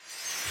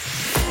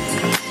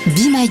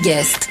Be My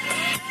Guest.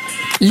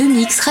 Le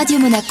mix Radio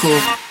Monaco.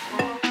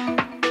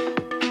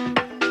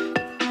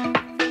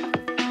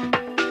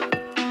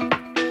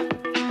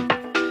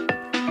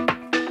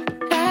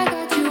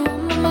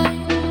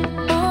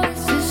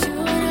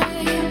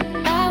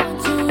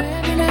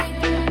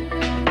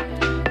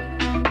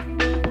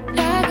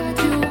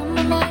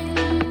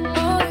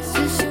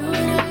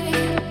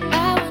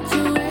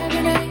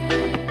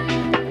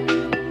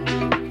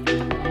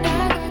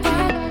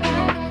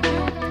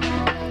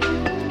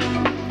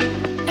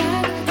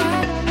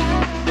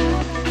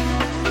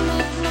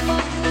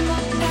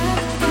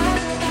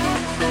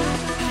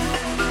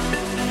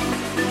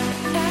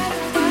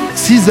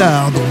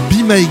 César dans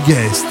Be My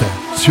Guest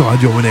sur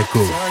Radio Monaco.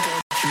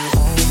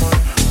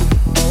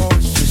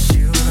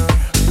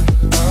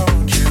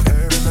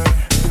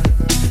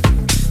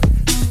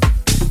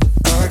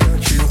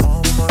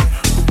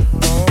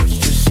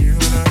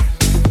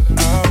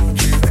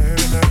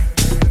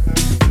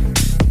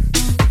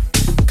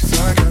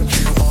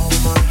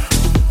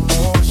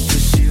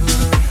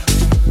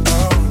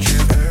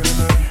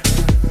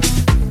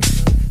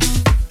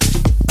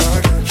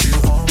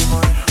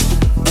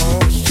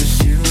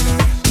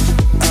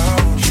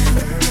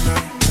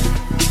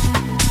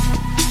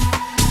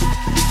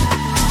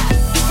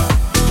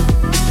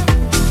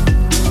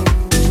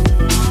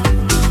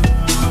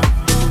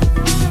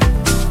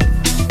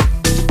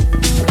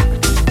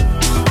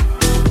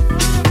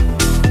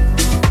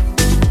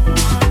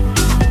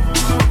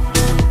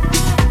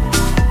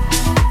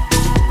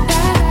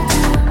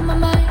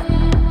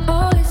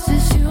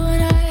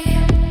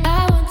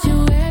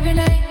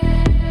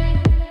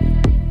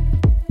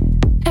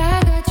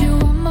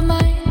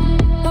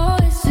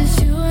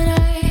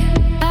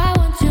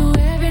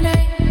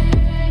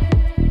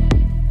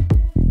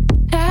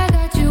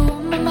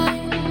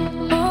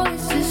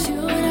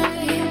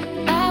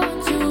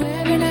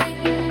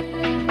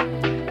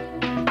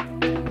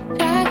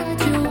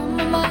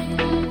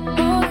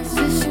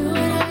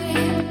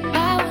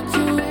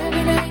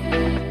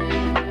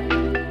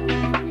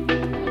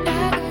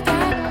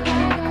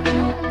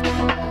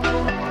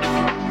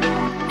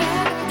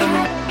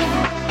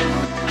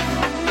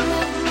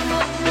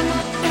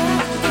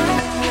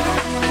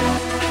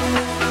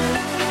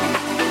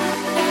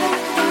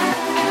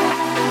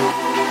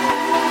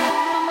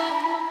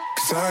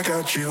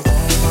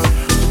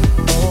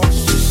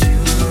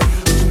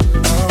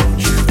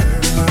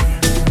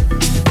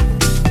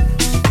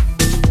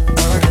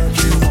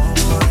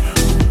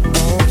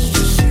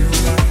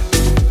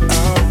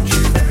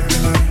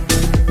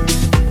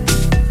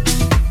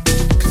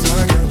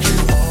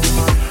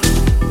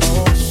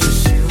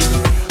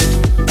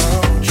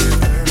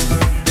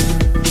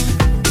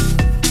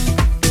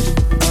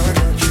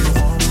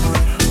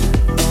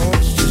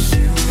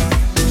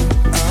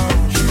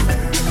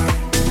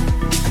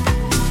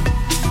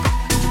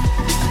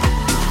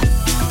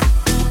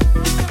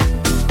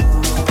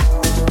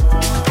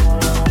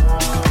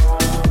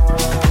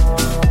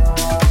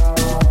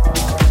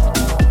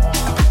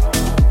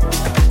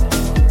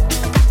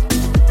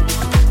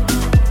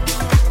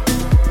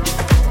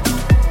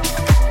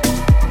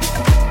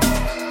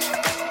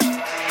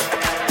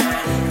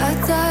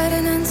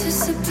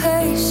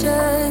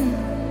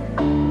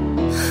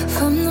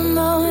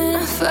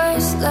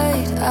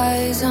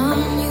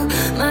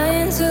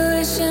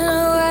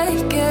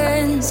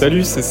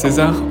 Salut, c'est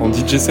César en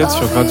DJ set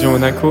sur Radio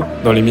Monaco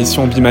dans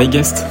l'émission Be My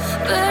Guest.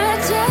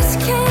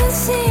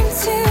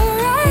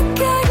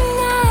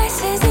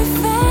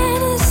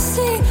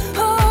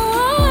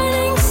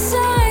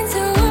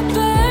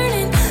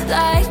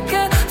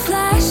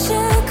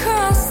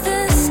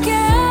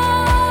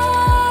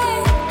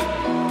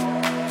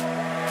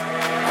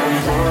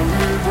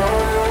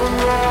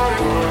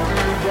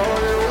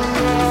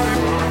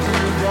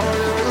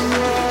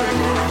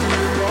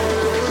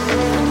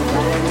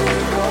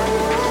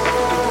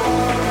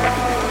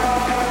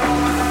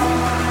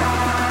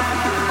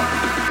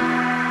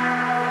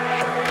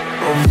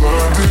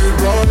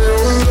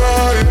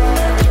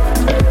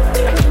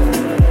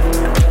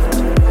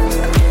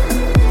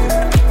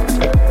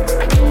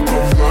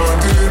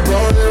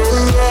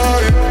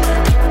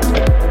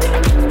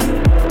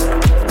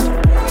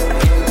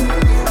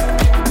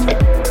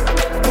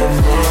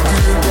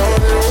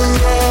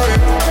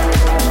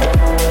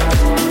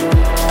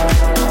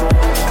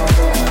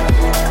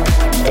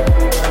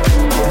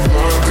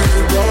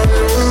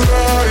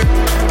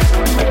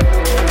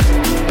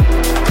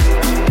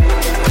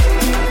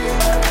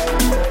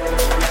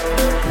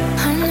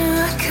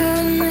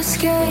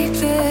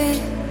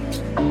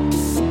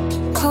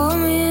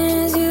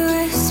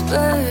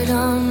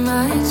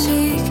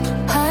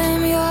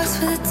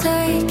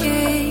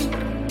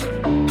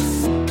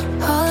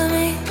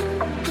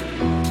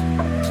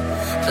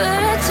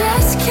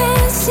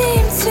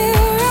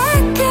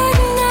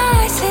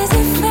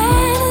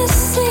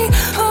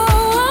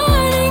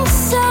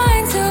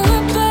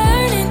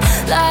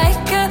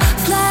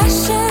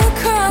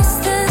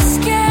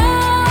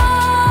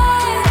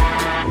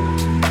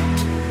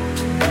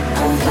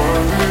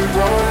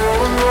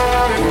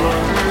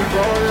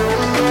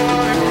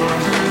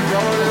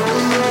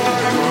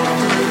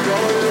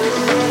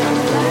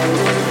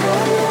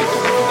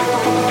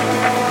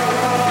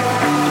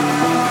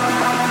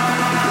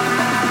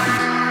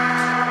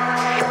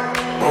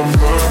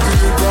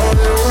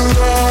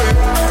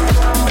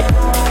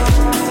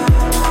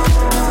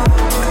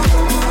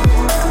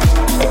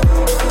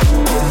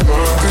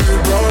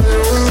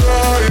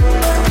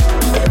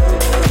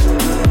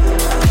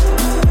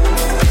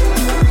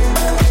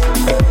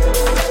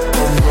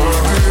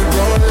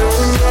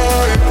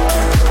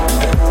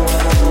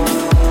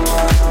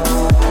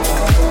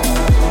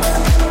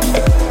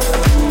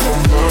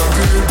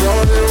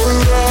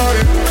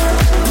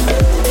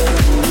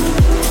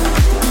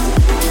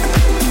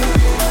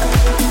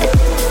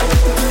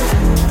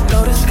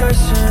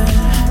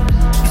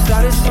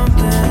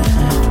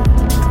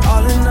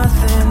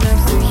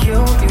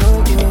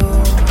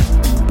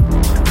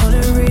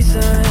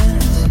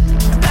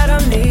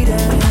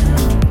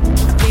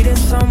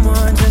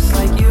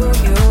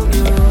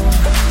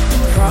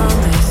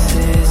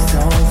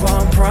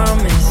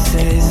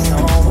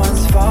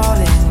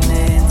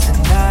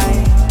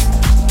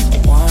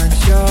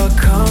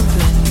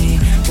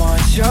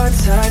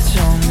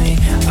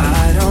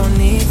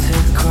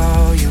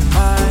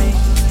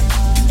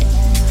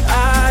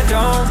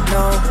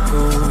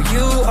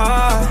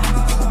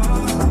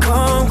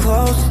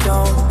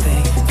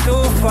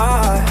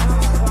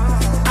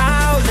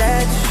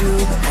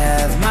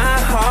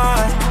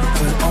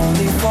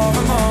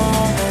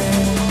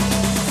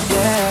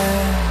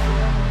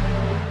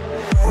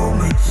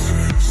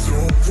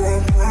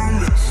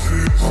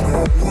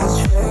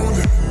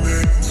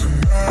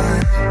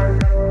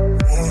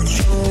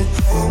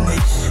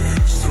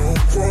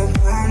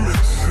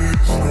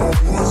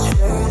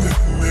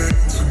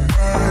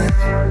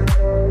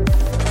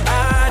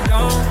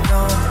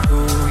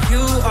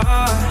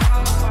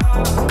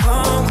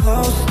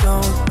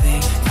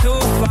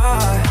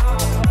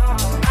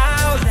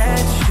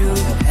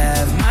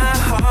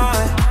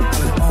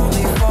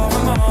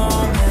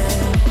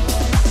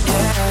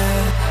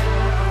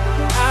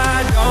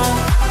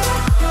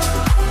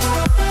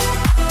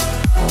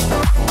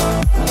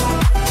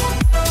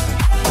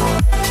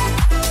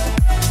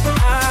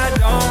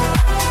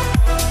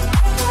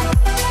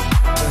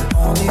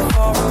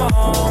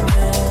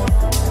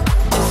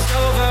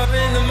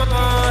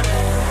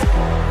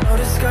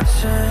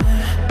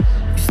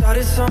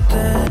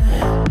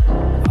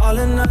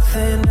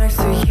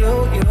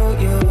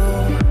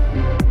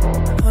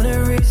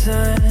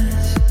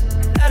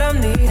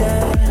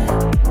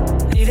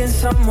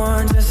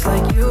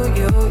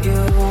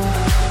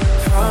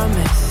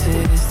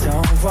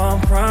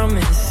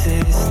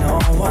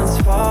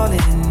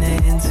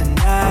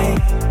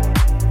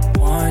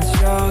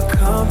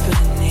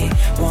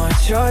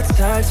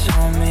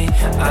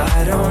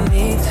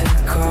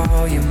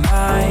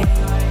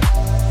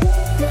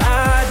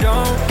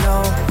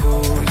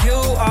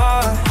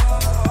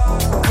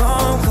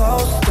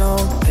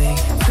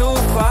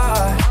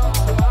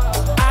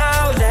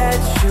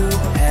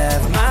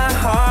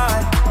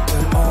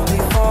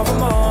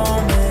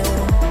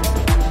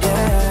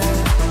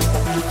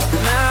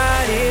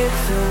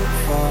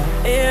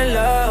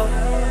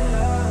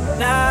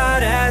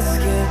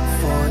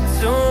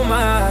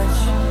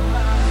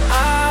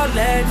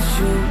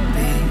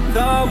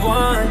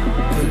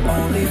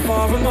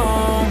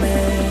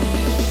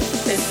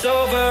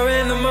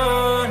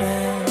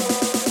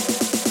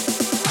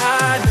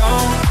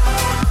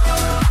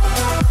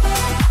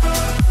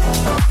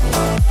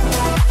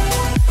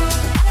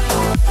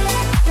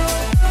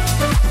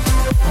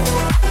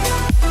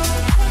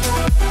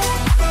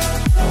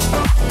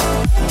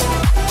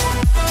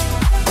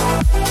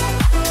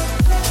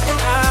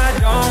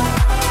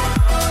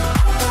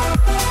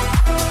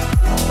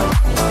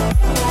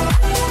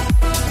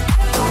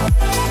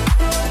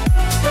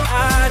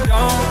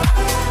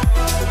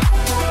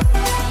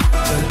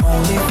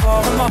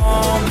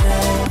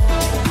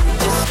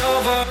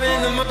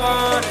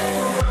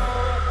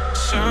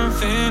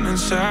 Something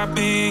inside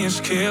me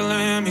is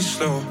killing me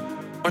slow.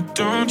 Why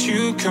don't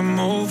you come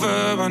over?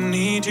 I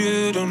need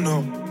you to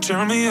know.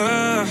 Turn me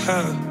up,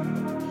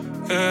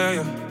 yeah,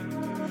 yeah.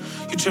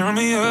 You turn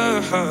me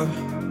up,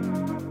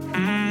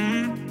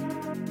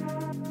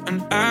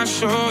 And I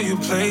show you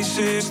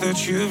places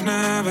that you've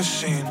never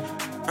seen.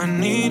 I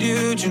need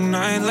you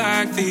tonight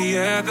like the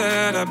air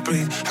that I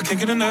breathe. I can't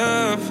get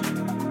enough,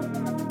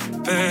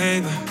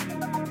 baby,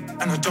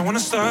 and I don't wanna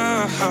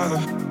stop.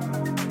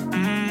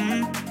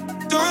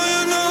 Don't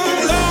you know I'm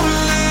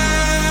lonely?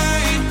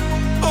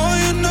 Oh,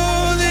 you know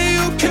that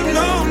you can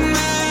know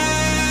me.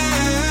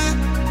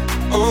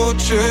 Oh,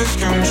 just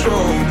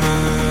control me.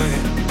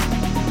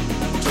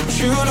 Don't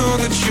you know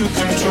that you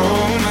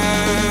control me?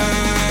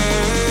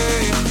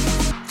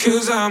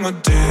 'Cause I'm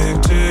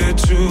addicted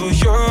to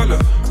your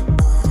love,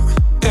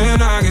 and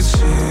I get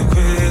sick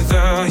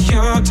without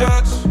your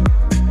touch.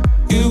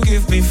 You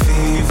give me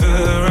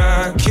fever,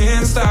 I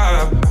can't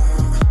stop.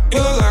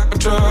 You're like a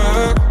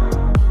drug,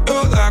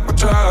 you're like a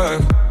drug.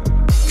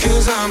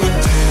 'Cause I'm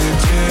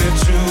addicted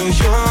to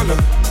your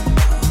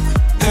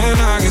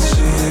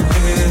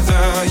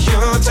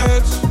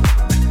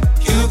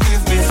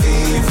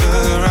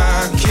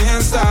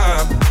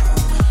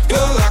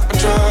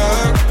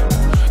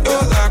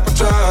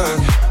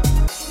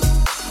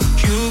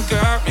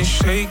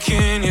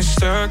shaking, you're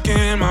stuck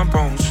in my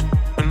bones.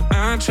 And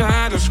I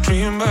try to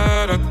scream,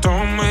 but I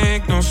don't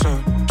make no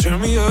sound. Turn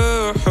me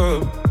up,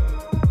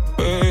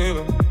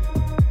 baby.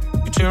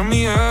 You turn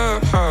me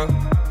up.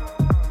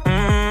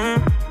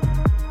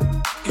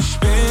 You're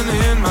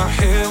spinning my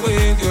head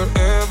with your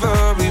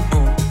every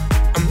move.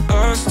 I'm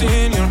lost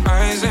in your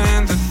eyes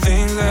and the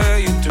things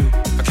that you do.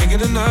 I can't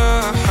get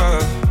enough,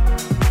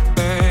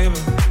 baby.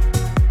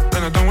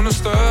 And I don't wanna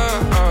stop.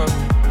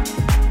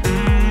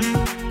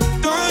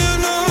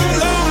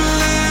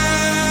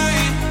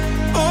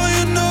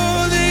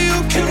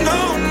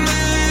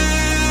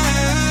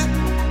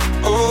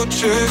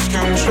 Just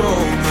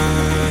control me.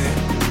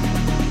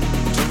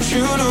 Don't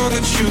you know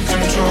that you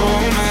control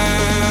me?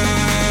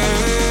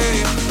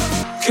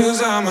 'Cause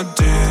I'm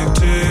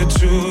addicted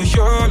to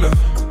your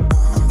love,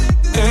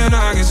 and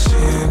I get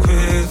sick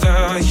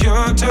without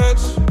your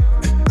touch.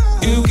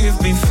 You give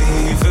me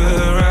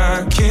fever,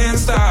 I can't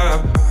stop.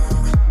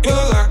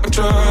 You're like a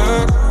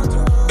drug,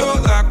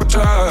 you're like a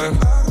drug.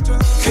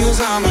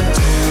 'Cause I'm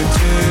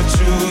addicted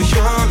to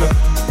your love,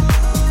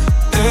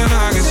 and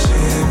I get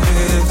sick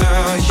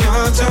without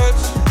your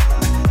touch.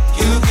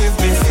 You give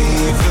me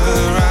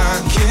fever,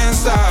 I can't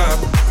stop.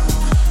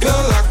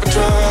 You're like a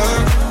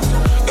drug,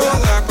 you're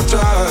like a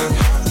drug.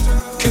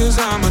 'Cause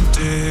I'm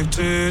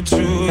addicted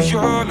to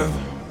your love.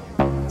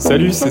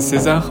 Salut, c'est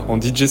César en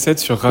DJ set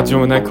sur Radio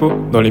Monaco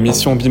dans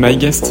l'émission Be My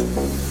Guest.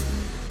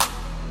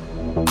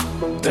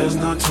 There's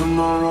no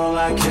tomorrow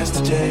like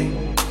yesterday.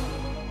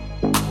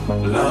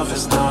 Love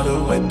is not a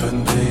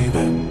weapon,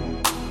 baby.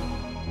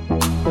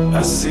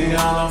 I see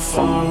all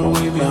far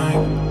away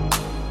behind.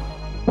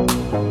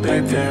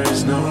 Babe, there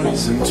is no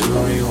reason to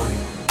rewind.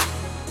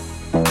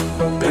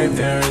 Babe,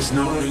 there is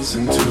no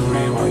reason to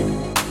rewind.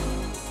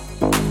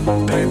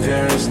 Babe,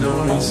 there is no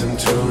reason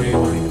to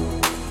rewind.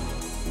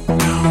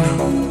 No,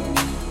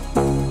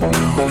 no,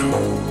 no,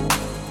 no.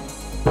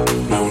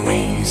 No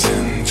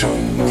reason to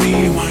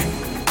rewind.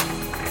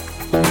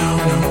 No,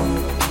 no,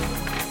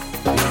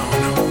 no,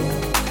 no.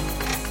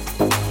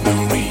 No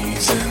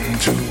reason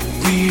to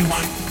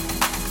rewind.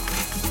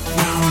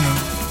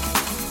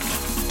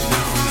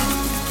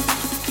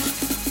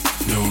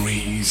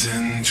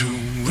 Reason to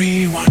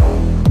rewind.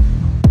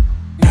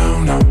 No,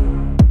 no,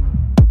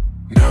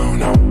 no,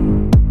 no.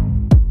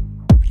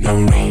 No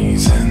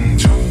reason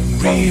to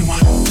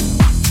rewind.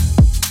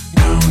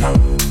 No, no,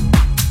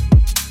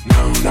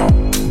 no, no.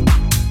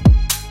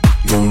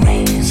 No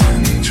reason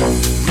to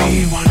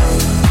rewind.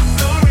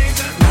 No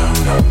reason, no,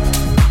 no.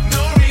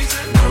 No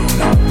reason, no,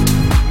 no.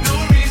 No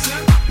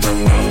reason, no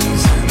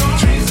reason, no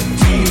reason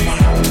to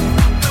rewind.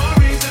 No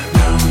reason,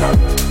 no, no.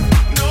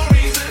 No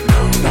reason, no,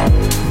 no.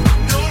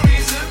 No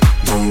reason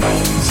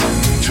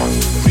to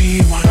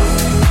rewind.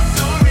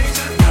 No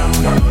reason, no,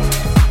 no.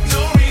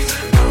 No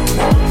reason, no,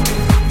 no.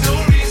 No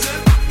reason,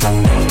 no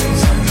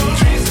reason, no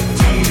reason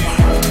to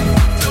rewind.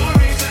 No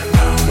reason,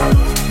 no, no.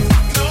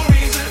 No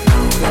reason, no,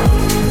 no.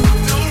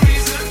 No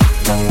reason,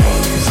 no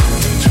reason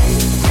to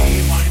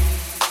rewind.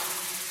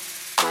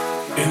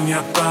 Il n'y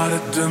a pas de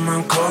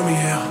demain comme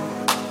hier.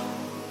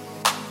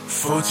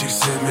 Faut-il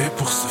s'aimer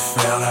pour se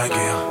faire la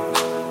guerre?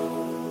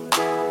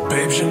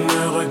 Babe, je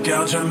ne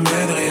regarde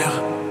jamais derrière.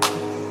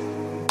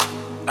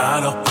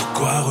 Alors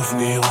pourquoi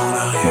revenir en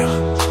arrière?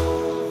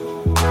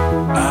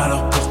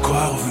 Alors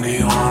pourquoi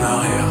revenir en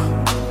arrière?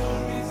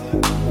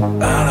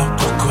 Alors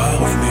pourquoi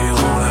revenir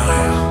en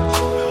arrière?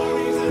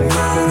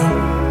 No, no.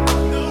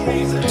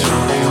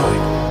 Tell me why.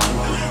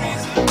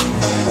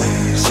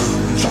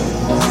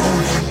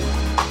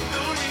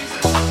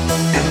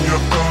 Il n'y a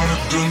pas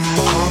de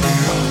nous comme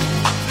hier.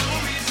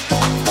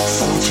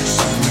 Faut-il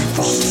s'aimer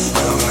pour se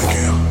faire la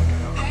guerre?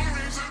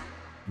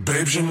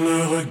 Babe, je ne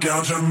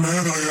regarde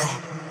jamais derrière.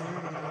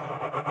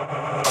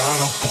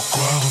 Alors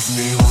pourquoi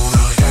revenir en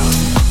arrière?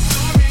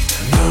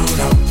 No,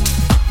 no.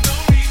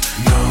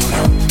 No,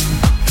 no.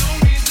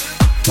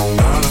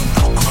 Alors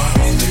pourquoi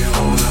revenir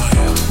en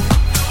arrière?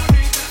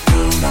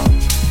 No, no.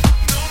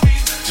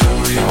 To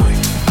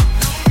rewind.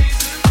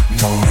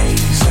 No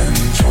reason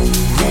to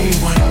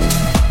rewind.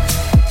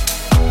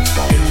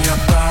 Il n'y a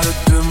pas de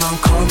demain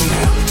comme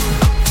hier.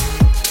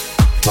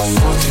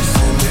 Faut-il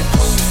s'aimer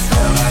pour se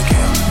faire la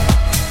guerre?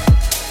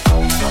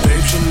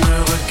 Babe, je ne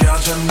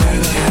regarde jamais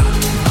derrière.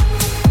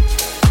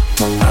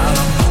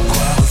 Alors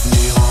pourquoi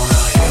revenir en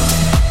arrière?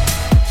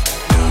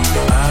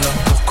 Alors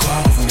pourquoi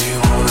revenir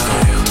en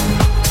arrière?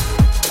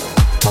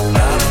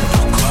 Alors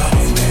pourquoi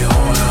revenir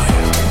en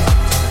arrière?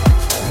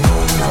 No,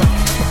 no.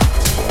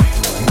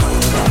 No,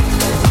 no.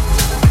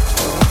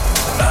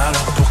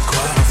 Alors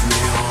pourquoi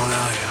revenir en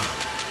arrière?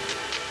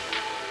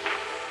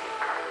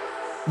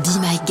 Be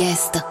My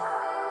Guest,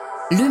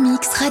 le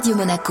mix Radio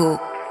Monaco.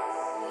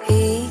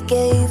 He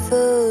gave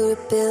her a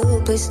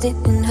pill, placed it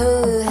in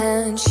her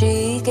hand.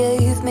 She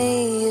gave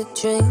me a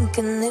drink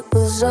and it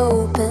was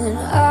open.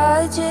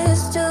 I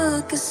just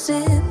took a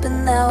sip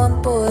and now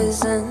I'm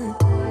poisoned.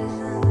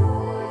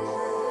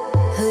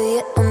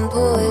 Yeah, I'm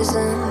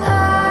poisoned.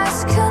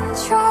 Lost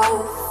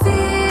control,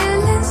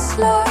 feeling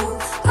slow.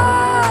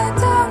 I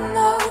don't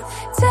know,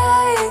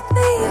 take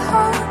me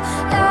home.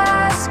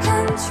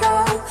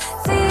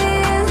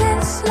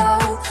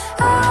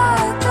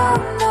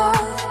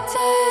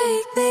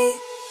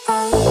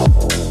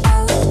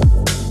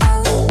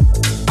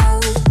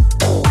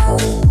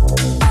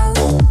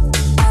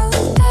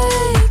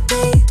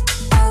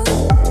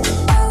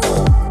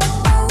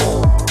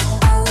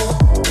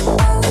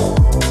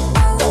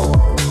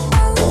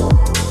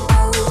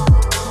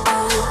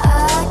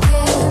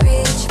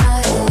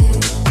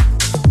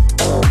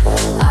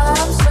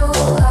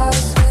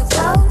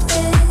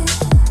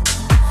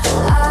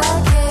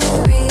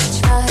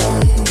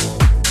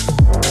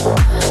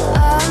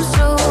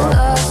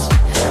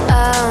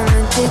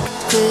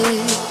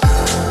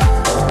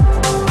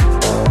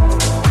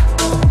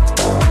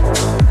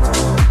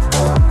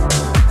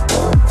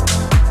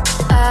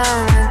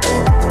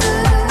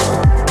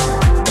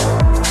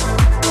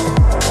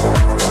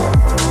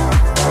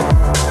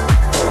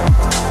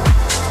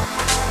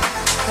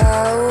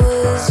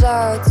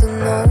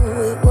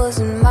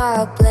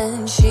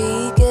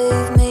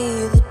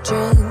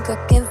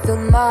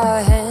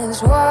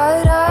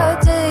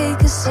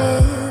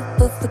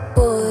 sip of the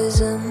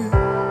poison.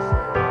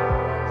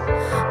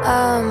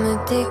 I'm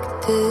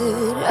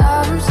addicted,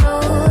 I'm so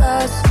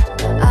lost.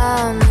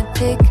 I'm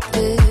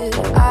addicted,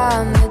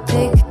 I'm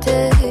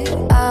addicted,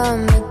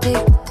 I'm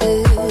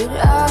addicted,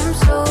 I'm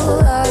so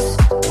lost.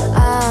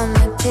 I'm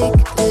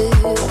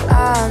addicted,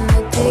 I'm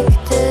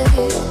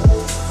addicted.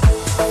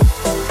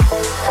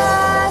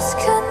 Lost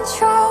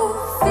control,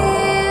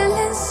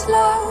 feeling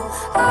slow.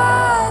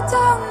 I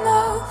don't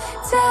know,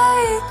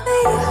 take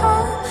me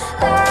home.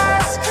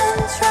 Lost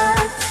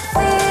control,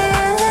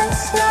 feeling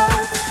slow.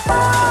 I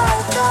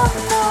don't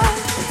know,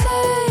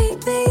 take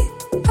me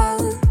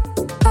home,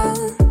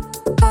 home,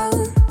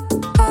 home,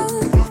 home,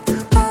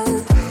 home,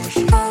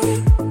 home,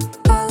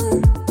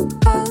 home,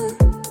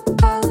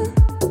 home,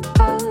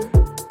 home,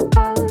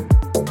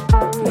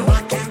 home. No,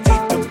 I can't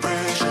take the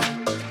pressure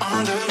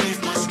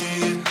underneath my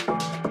skin.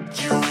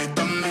 You hit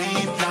the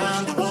main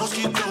line, the walls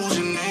keep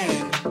closing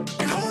in.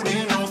 Been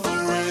holding on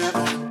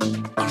forever,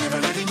 I'm never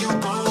letting you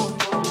go.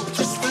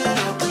 Just when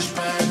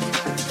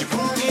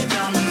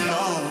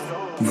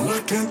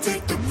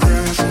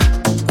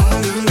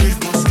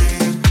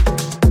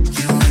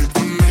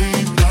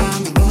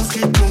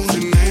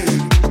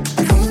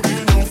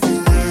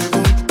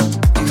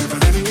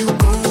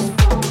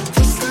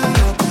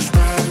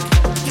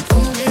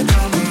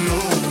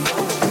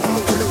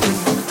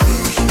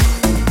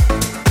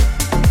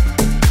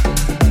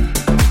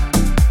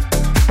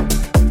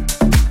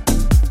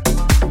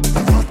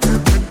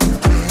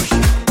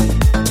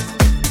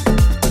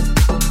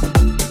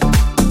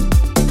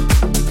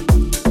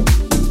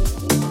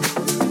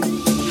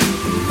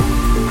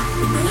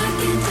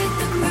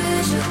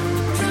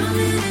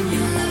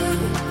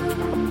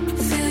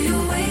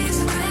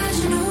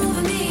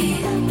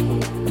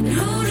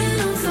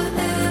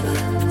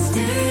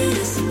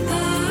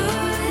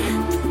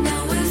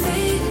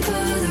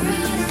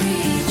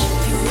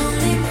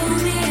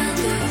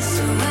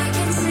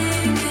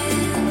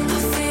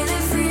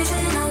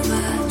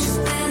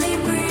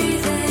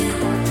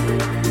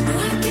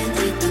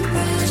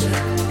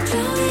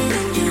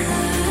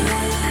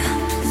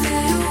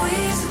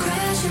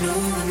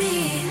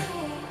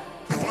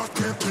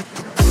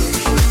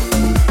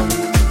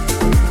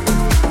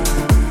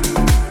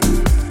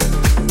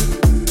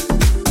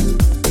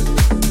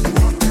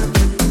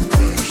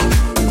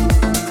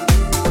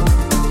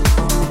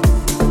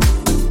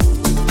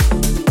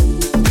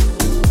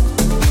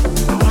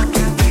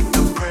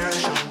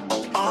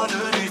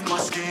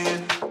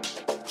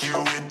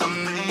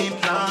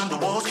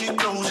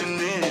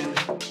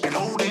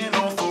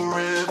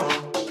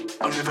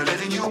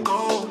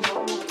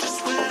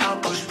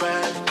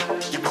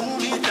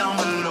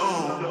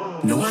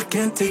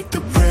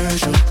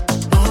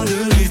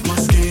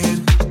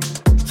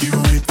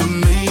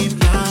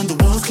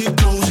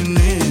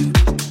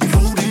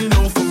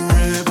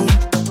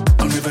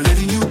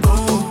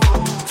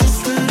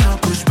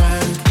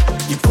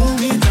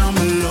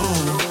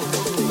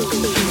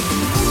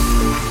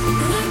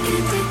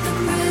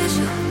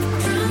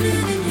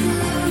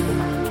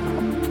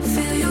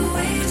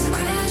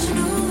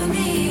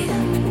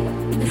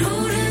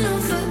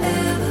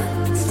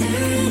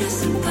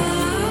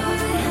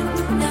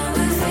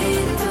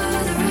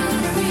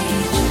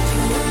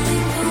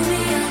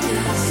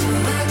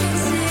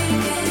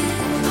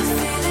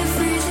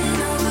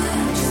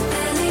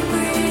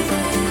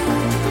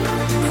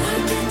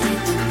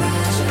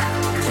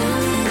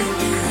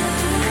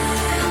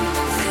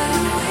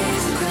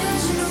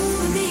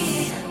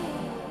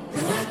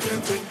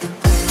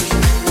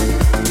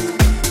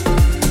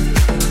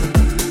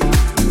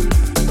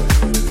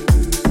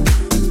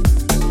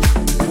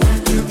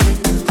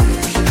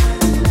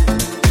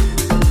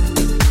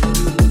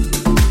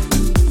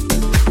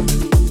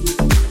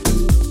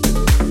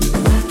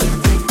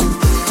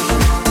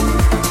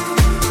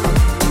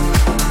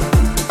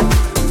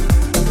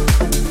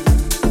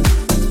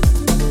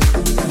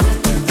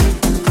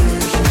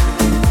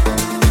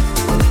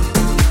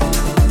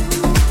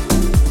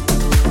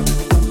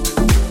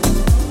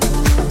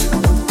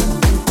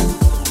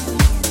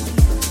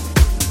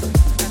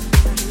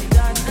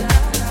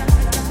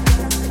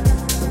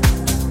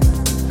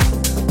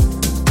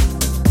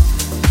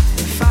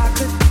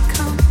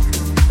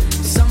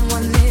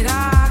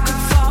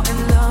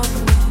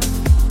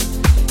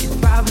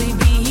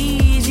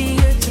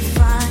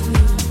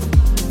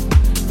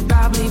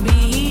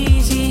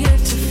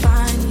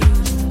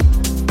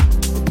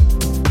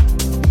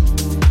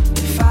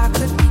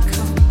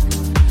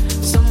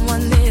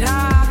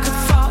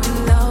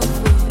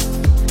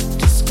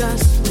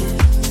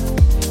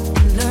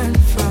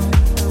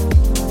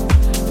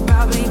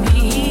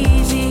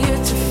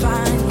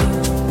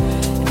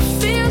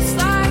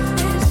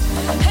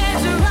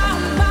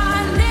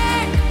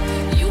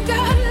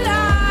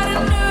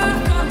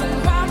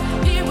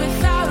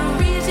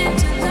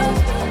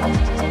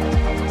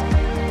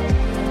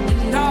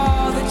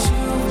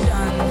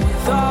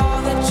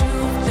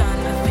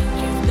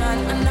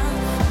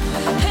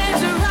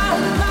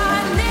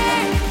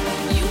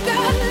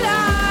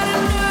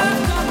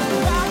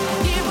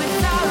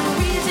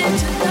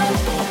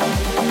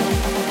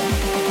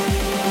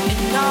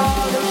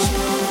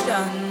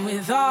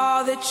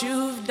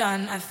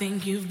done, I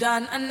think you've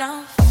done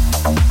enough.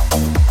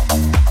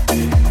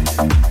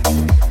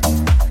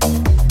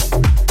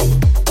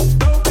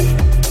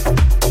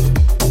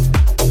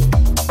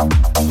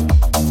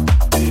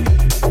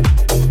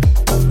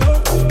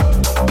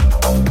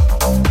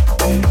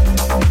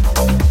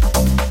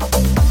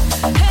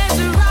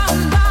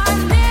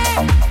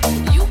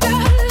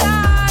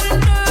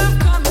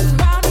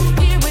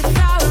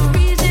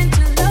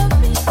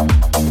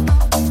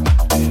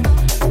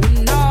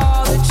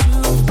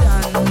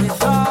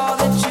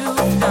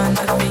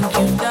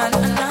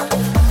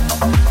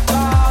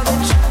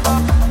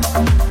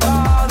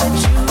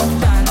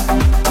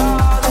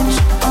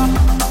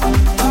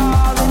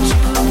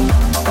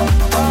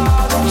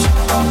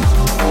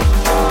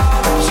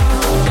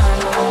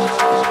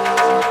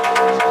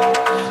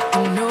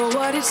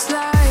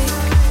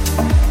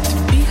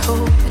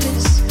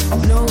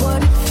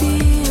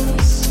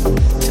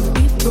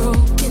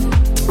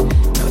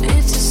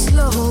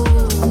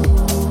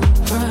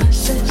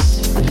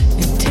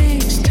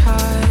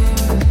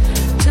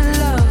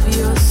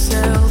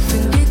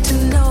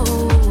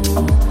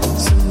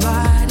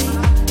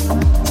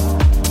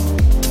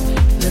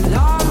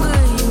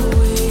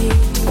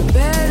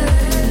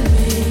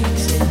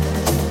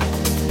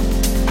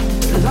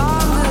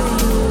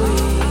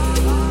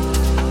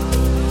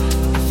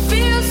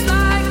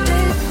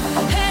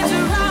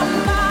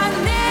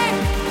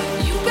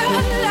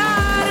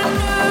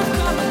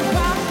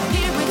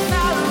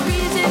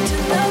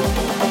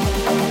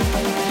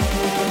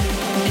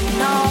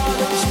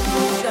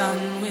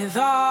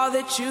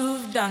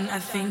 I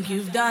think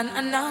you've done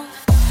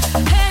enough.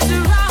 Hands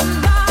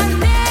around my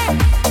neck.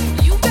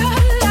 You got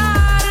a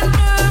lot of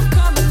nerve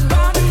coming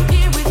round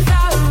here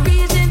without a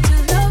reason to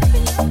love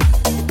me.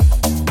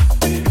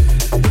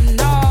 And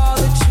all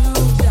that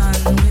you've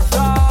done, with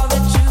all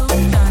that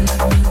you've done, I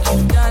think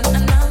you've done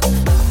enough.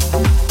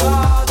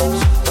 All that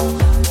you've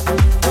done,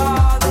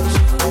 all that you've done, all that you've done, all that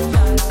you've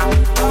done, all that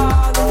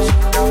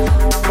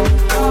you've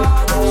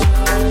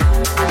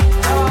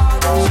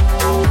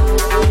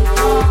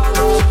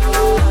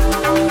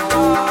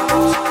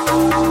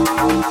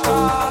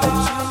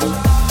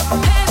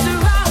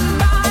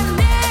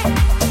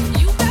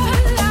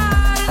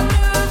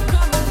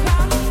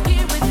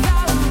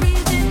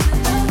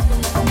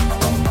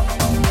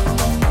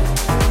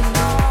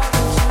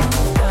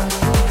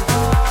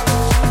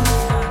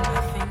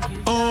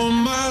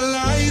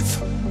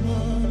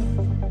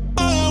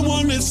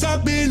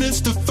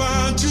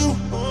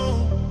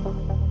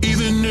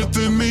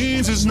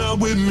is not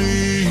with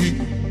me.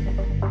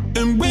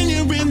 And when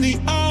you're in the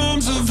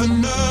arms of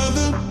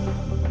another,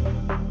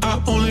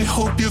 I only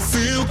hope you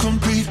feel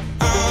complete.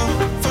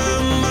 I'll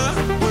find my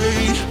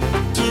way,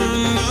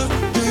 turn the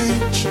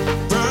page,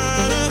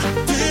 write a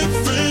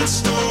different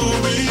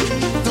story.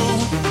 Though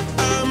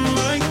I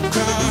might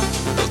cry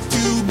a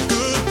few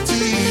good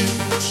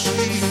tears,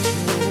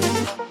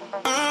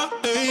 I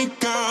ain't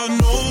got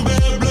no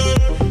bad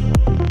blood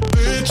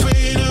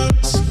between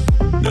us.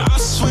 I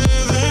swear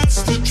that's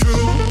the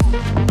truth.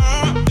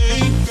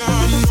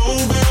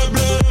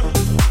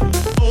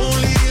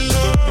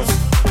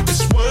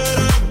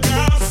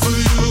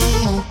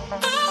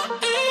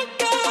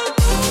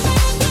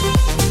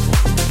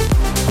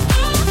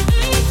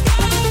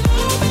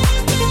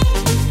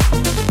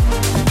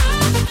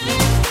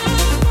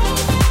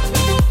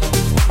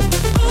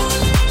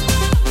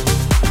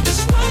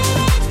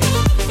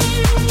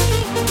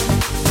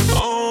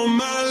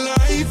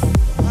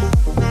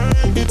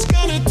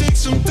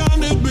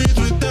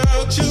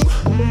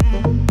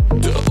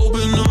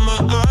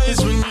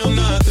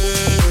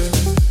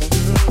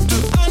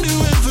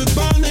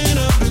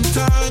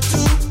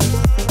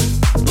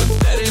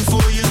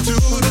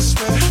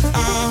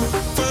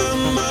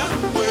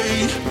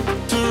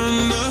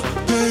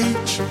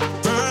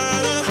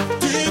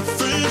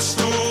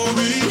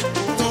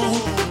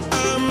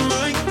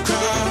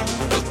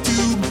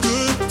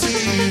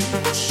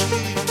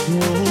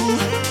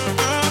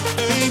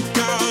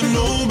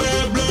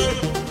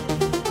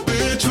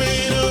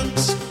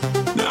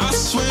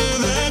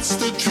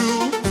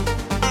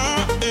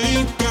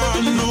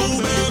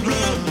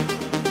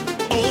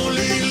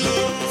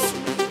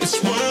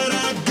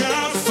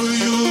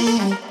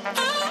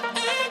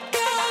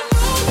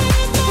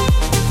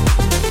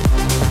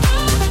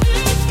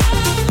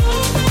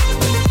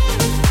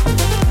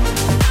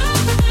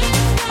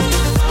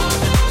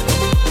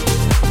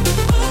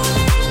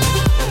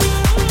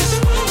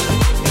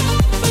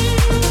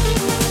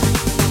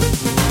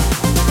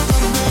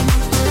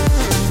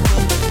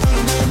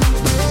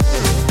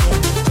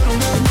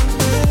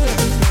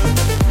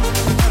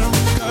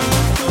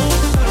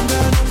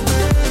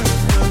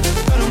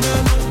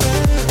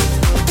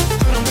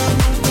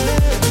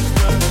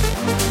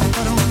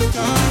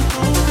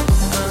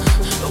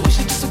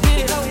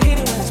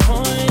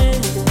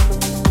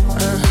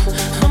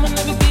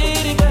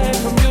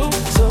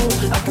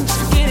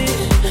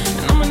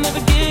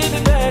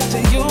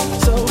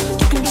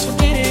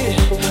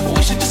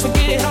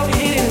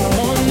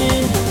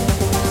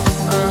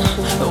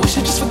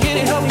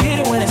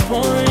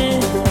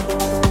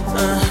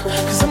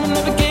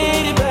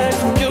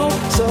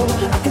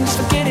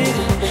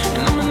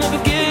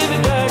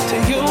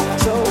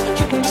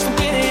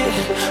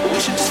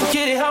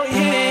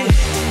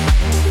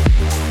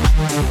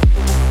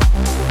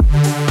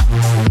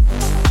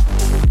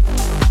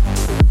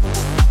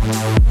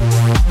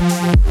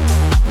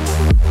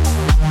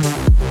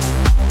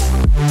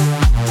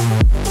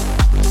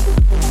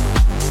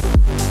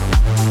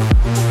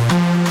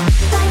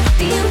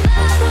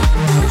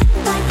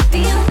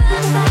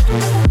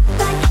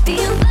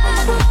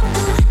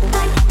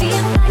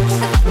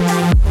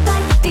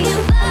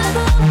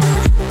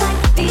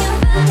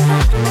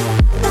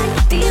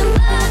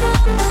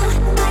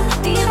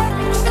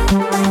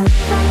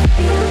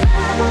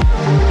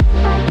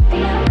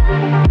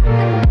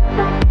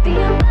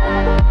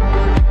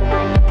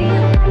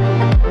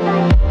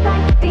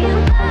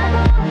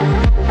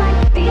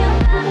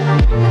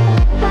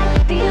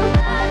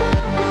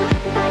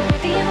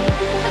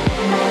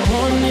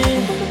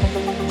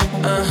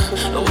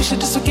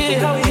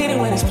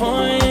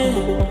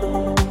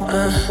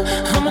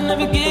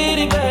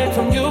 back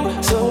from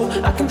you, so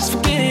I can just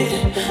forget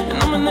it.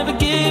 And I'ma never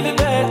give it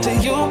back to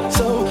you,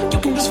 so you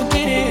can just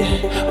forget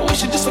it. We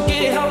should just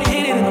forget how we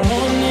hit it in the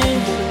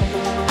morning.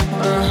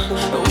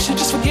 We should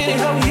just forget it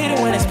how we hit it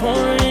when it's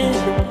pouring.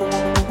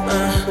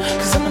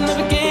 Cause I'ma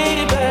never get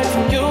it back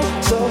from you,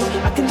 so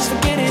I can just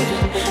forget it.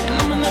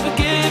 And I'ma never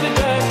give it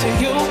back to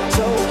you,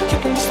 so you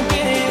can just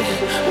forget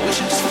it. We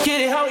should just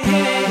forget it how we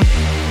hit it.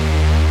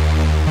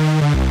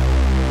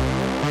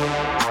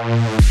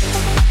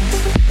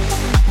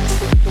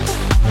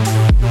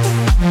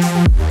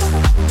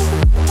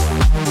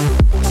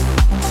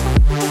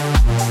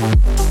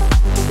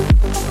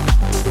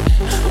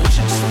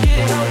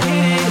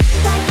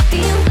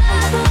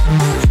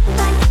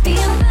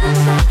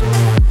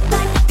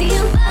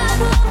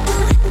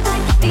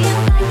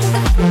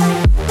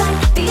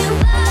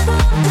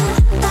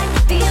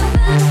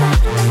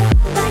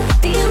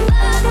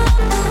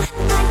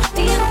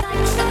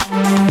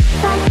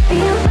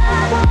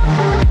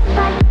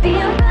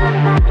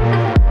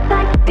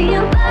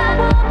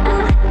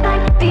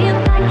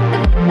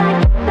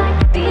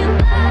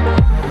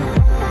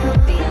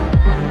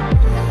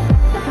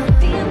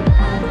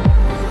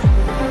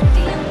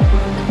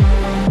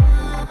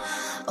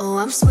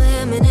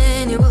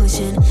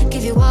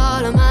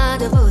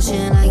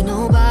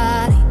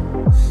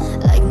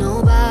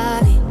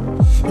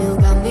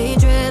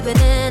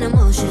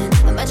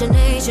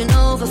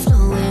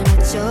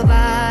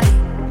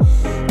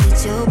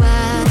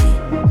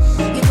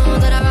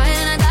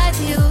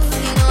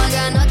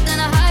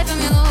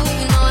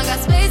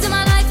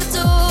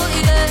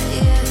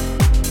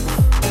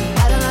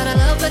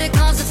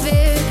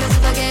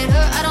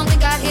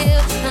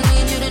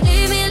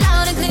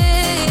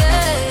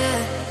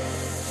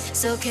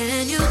 So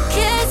can you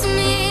kiss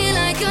me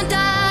like you're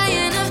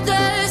dying of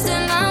thirst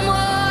and I'm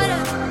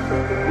water?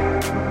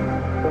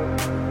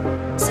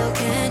 So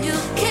can you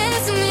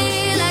kiss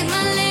me like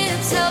my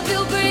lips help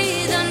you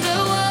breathe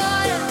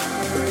underwater?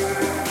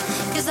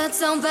 Cause that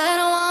sound bad,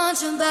 I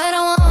want you, bad,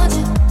 I want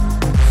you.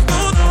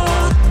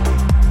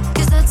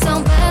 Cause that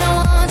sound bad, I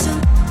want you.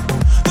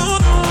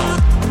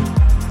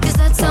 Cause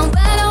that sound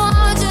bad, I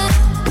want you.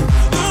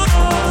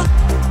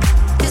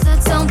 Cause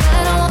that sound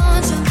bad, I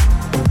want you.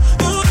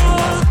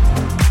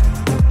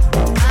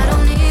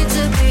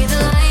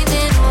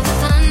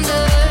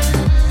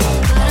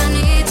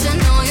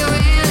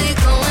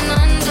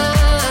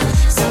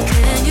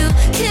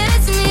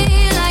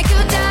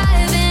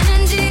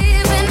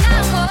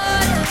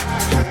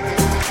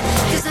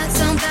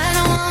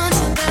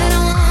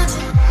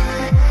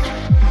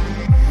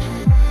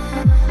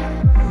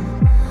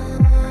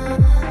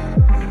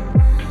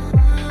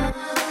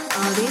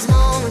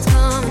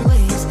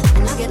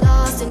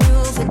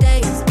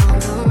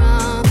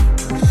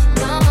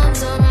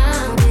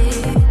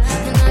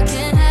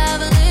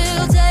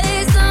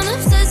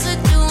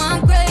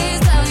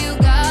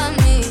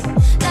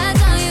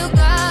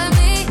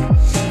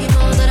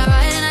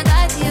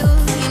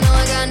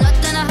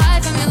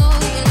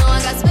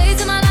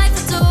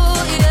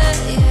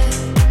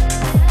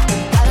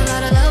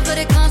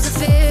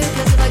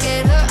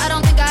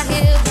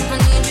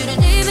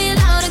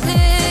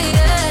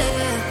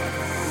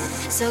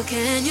 So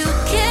can you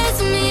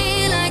kiss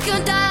me like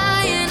you're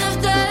dying of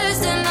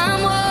thirst and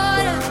I'm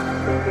water?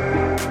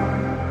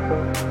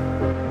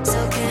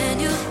 So can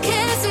you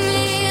kiss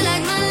me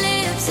like my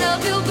lips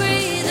help you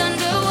breathe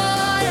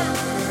underwater?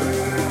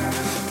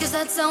 Cause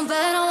that sound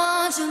bad, I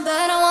want you,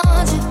 bad, I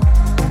want you.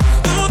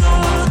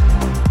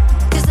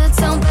 Cause that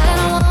sound bad,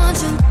 I want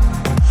you.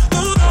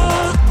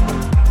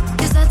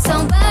 Cause that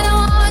sound bad, I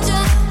want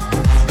you.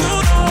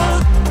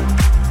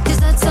 Cause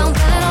that sound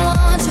bad, I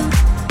want you.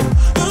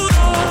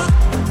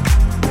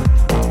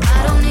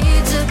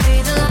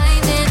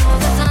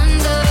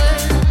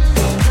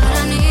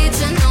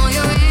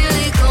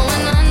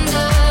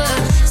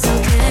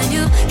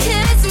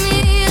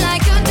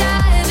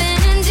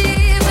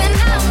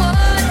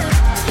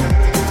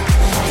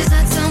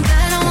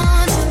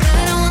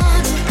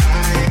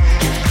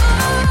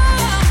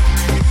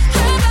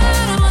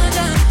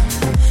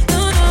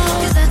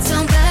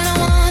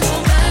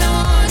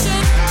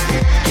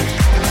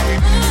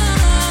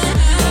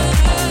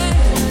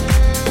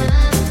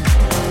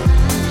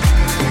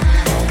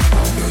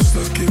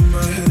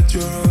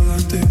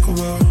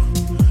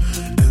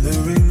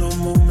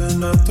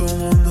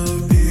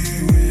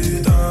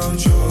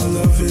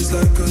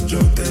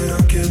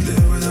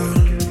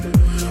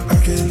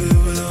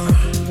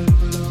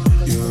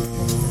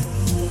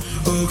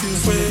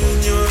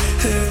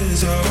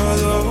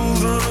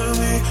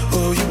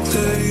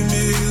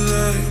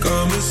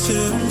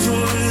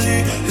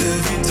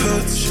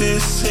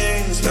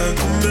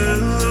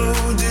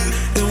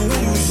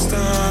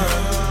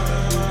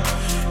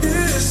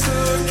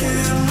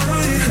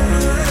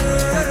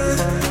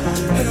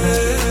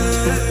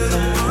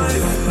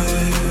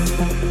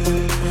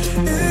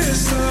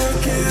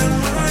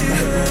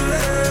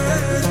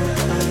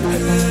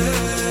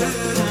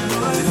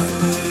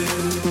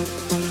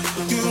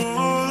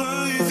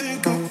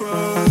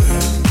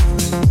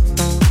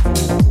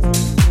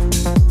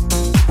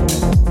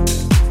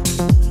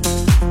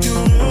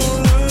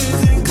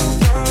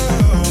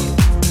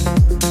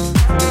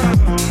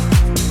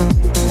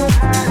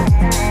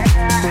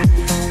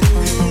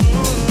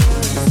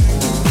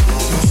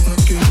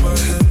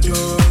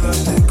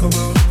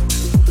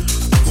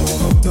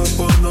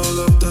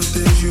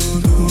 you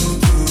do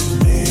to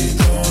me.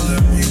 Don't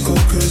let me go,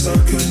 'cause I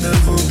could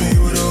never be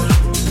without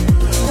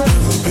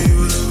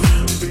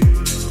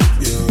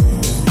you.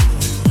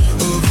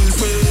 Oh, 'cause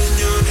when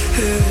your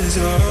hands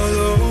all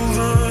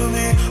over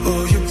me,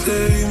 oh, you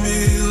play me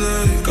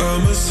like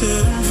I'm a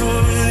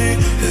symphony.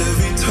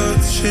 Every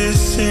touch it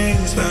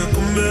sings like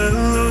a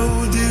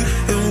melody,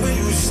 and when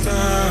you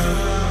stop,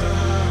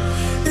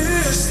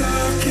 it's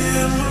stuck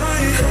in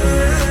my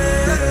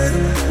head,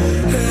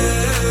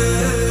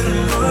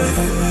 my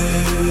head.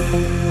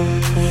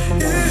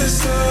 It's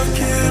stuck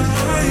in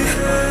my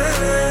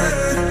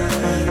head,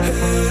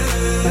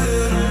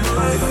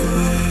 my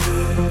head.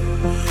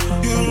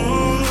 You're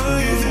all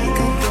I think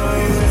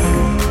about.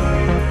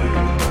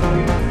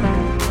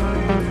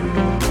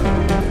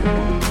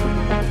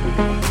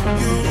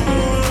 You're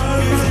all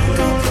I think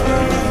about. You're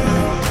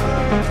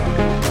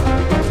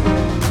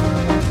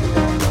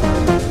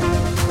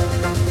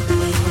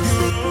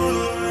all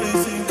I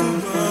think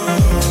about.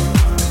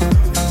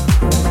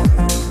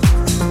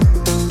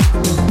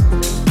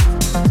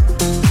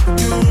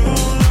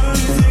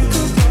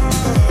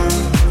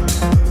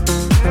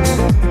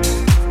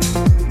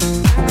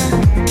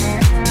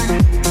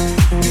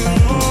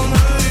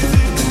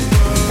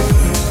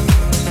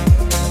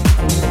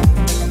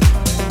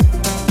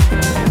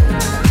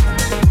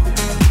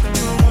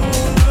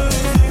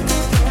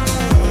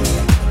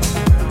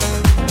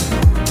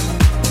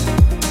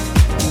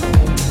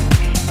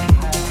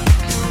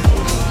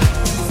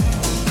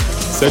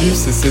 Salut,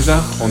 c'est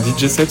César en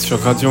DJ set sur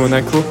Radio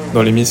Monaco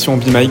dans l'émission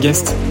Be My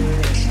Guest.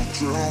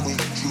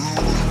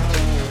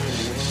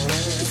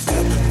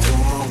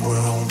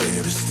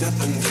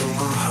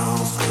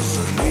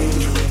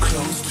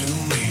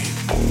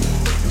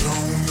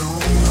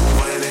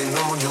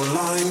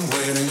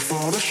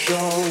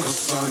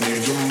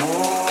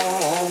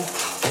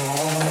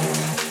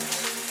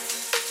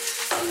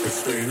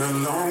 It's been a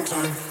long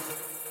time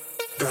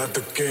that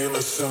the game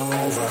is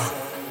over.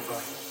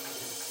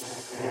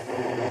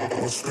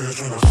 What's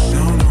between us?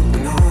 No, no,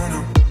 no,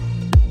 no.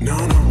 No,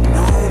 no,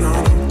 no, no,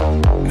 no.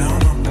 No,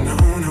 no, no,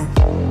 no.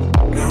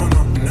 No,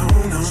 no, no,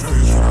 no. What's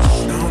between us?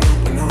 No,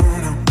 no, no,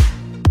 no.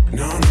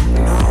 No, no,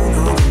 no,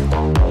 no.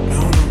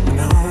 No, no,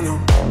 no, no.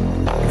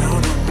 No,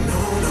 no, no,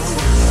 no.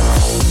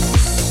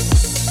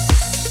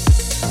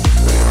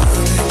 We're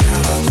running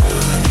out of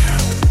time, yeah.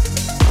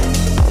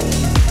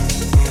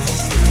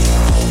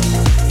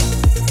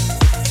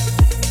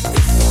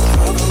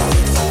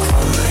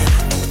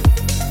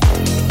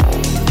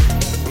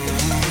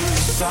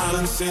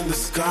 Silence in the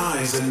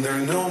skies, and there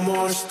are no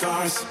more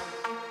stars.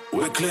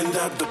 We cleaned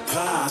up the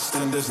past,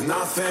 and there's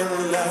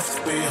nothing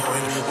left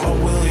behind. What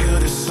will you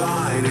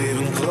decide?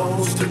 Even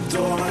close the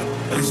door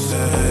and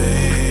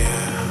say,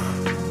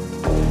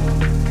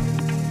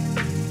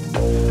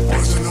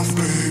 when's enough,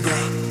 baby?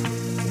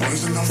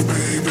 When's enough,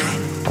 baby?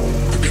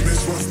 Give me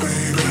rough,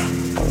 baby.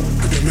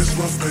 Give me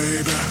rough,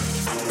 baby.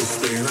 It's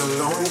been a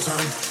long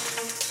time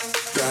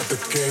that the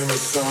game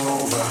is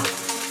over.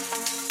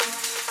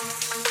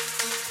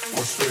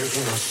 What's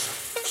between us?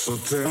 So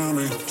tell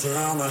me,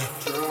 tell me,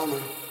 tell me.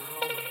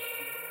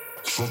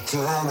 So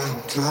tell me,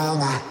 tell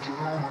me.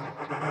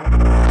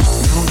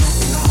 No, no,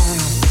 no,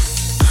 no.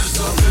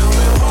 So tell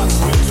me what's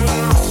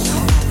between us. No,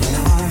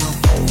 no, no,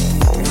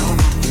 no,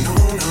 no,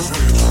 no, no.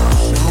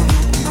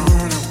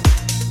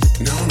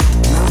 No, no,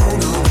 no,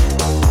 no.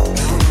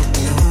 No, no,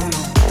 no, no. No, no, no, no.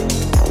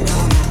 No,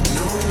 no,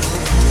 no, no.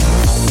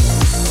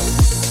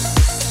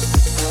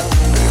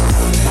 We're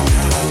running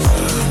out of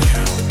time,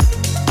 yeah.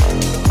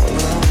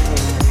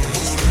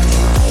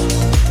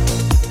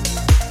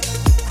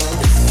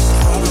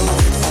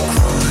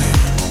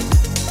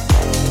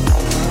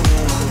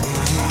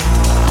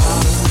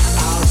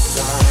 Out of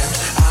time,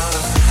 out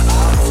of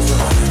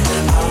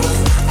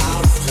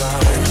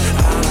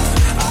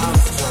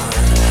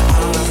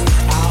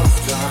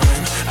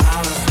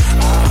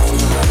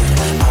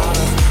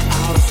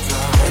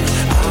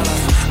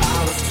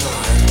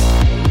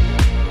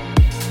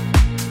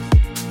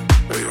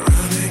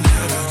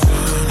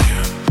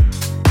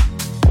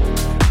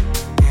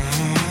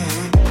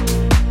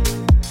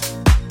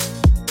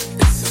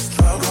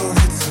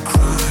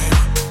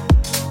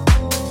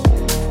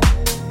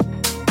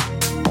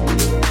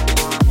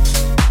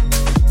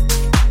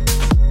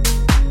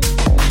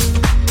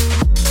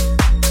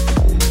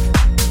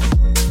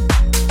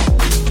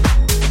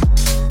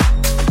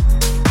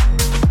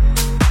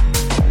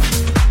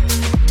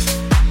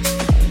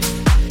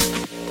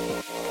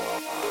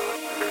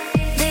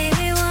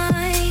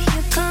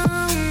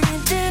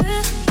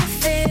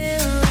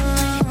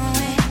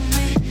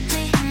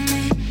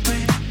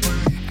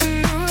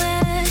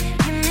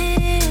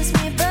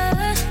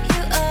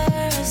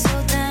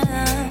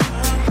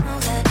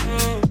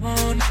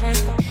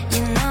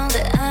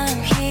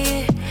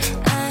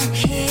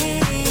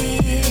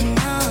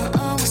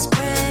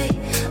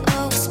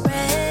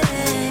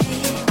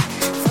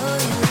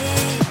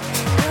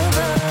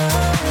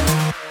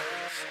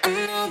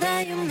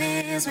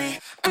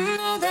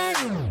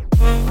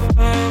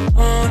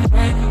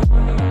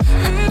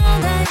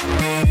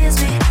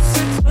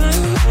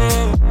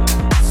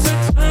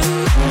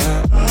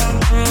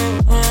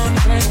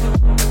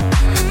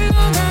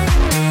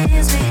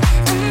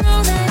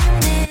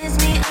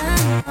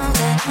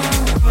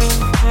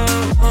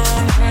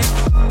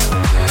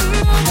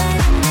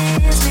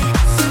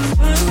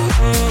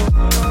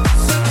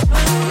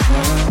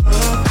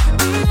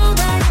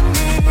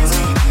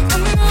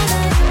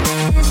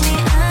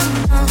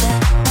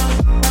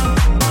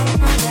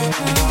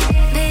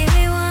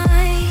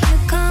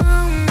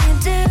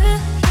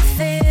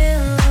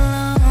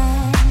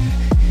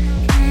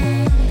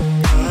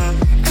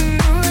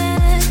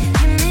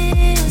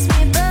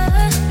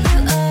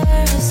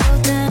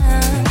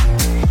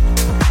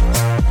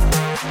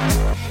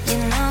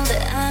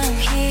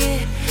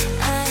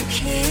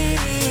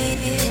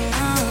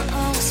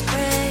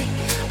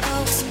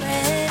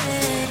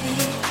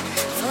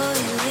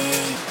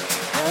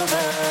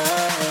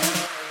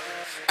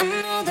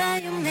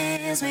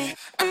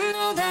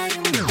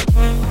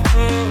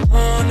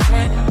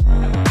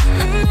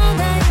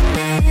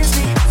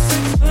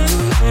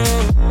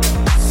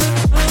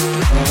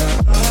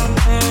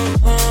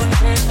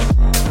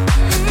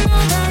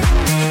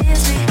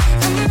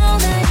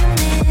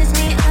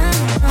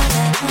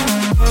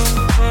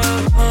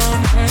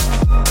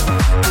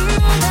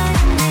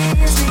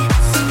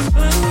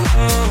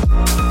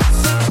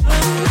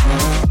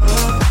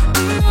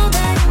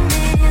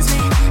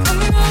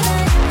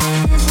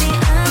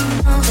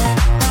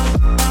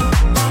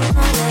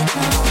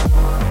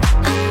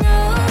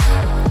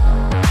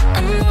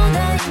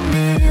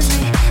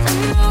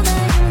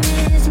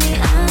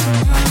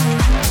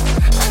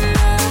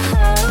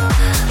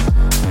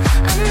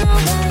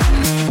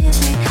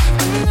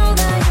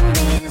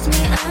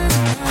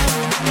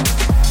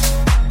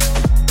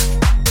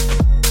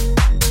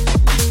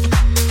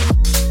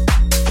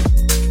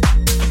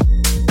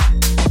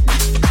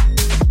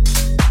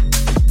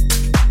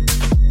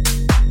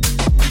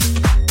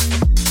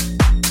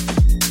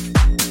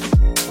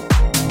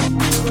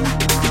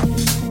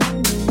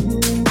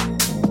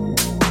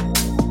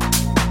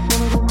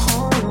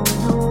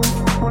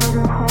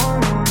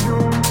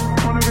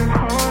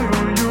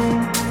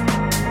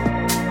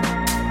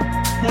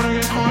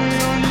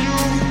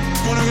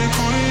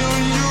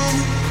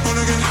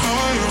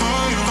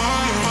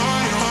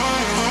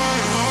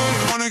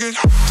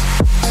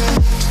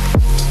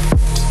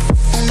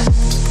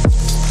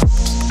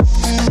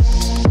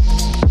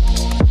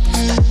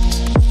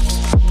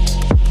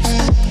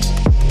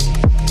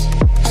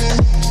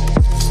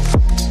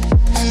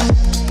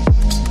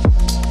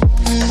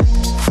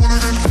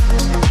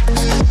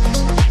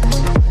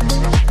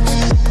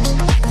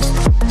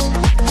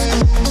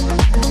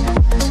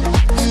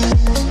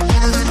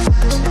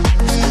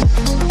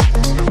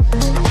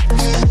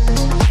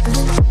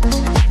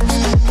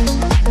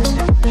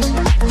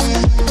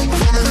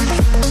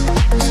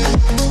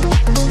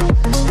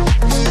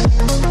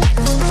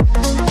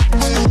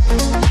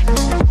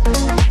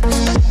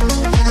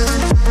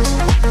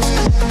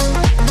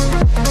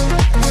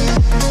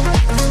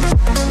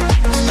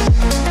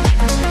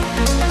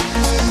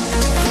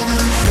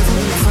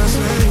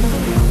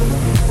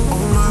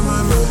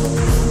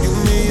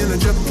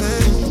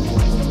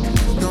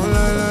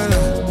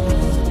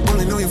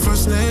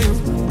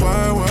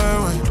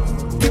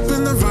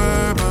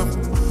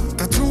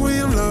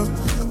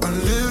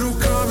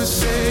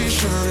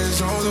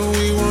is all that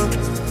we want.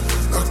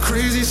 A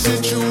crazy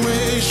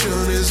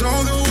situation is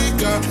all that we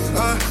got.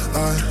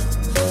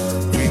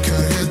 We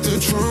could hit the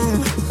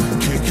trunk,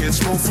 kick it,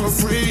 smoke for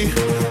free.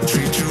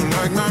 Treat you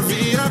like my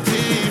VIP,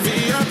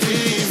 VIP,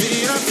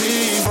 VIP.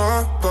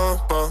 Ba ba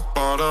ba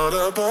ba da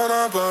da ba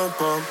da ba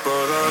ba ba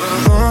da da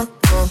ba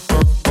ba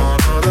ba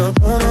da da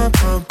ba da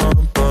ba ba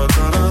ba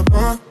da da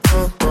ba ba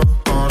ba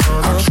ba da da.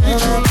 I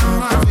treat you like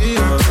my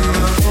VIP.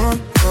 Ba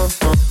ba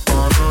ba ba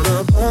da da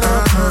ba da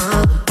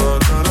ba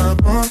da da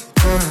ba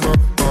ba ba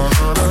ba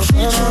da da. I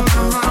treat you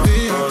like my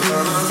VIP.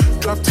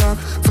 Drop top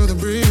for the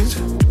breeze.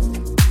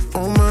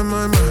 Oh my,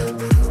 my, my.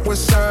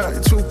 West side,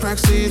 2-pack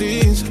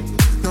CDs.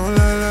 No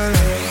lie, lie,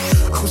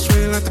 lie. I'm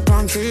sweet like the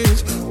palm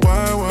trees.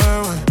 Why?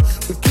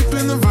 We're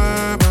keeping the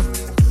vibe up.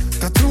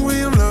 That's who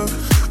we in love.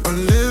 A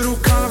little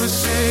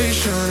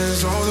conversation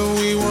is all that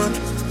we want.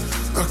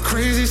 A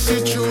crazy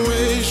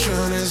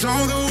situation is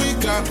all that we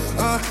got.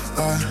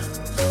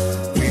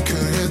 We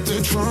could hit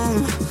the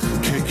trunk,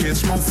 kick it,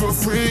 smoke for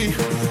free.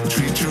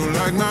 Treat you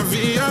like my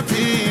VIP,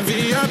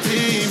 VIP,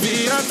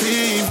 VIP.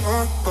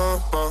 Ba ba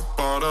ba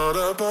ba da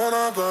da ba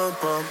da ba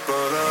ba ba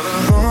da da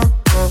ba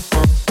ba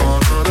ba ba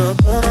da da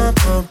ba da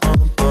ba ba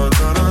ba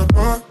da da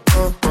ba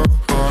ba ba ba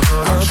da da.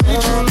 I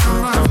treat you like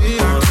my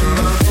VIP.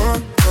 Ba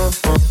ba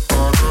ba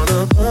ba da da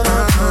ba da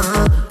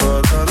ba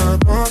da da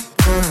ba ba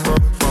ba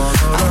ba da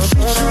da. I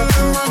treat you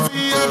like my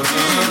VIP.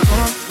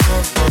 Ba ba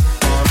ba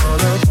ba da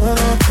da ba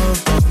da ba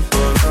ba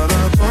ba da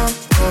da ba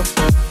ba ba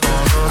ba da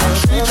da. I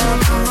treat you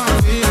like my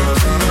VIP.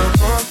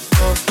 Ba ba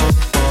ba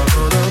ba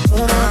da da ba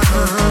da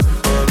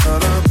ba da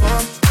da ba ba ba ba da da.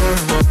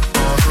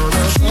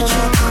 I treat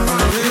you like my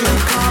little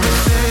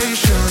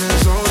conversation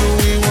is all that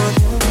we want.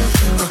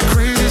 A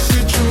crazy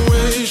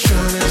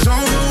situation is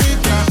all that we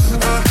got.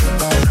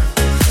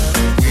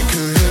 We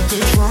could hit the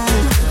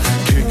trunk,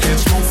 kick it,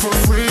 smoke for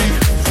free.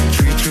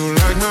 Treat you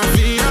like my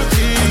VIP.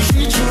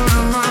 Treat you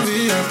like my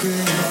VIP.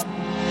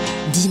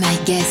 Be My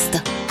Guest,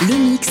 le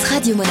mix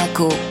Radio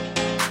Monaco.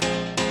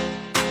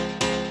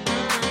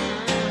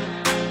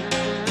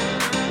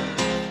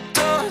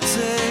 Don't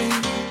say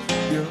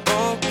you're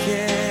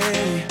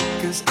okay,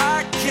 'cause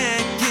I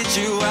can't get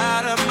you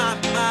out of my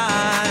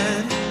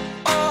mind.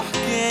 Oh,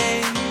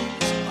 games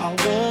I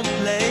won't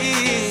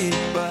play,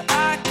 but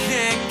I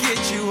can't get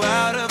you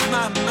out of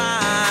my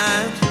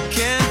mind.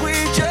 Can we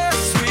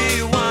just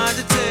rewind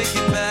to take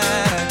it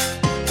back?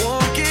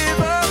 Won't give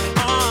up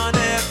on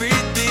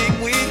everything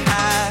we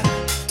had.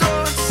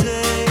 Don't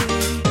say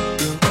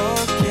you're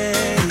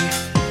okay.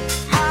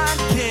 Mind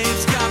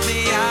games got me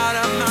out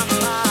of my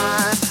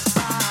mind.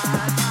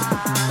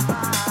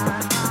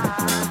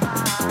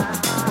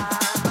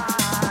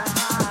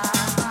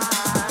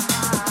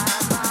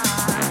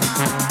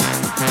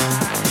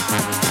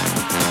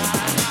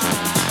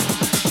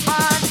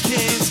 Mind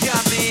games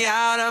got me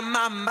out of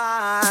my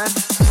mind.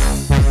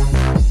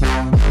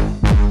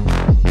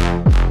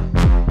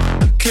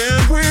 Can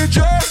we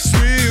just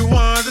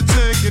rewind to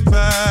take it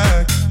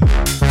back?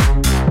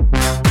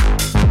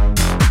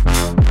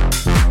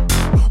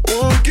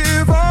 Won't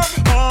give up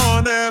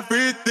on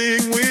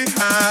everything we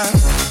have.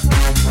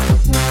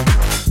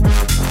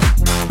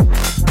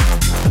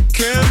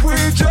 Can we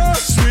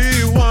just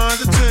rewind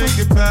to take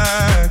it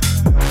back?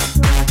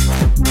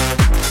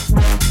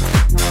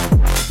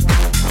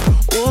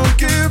 Won't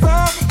give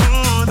up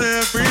on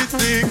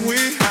everything we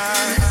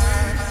have.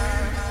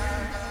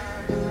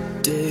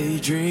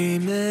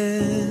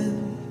 Daydreaming,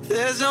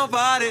 there's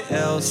nobody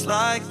else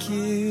like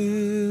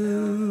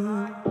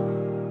you.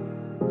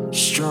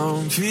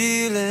 Strong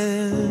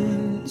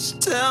feelings,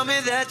 tell me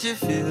that you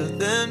feel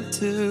them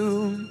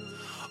too.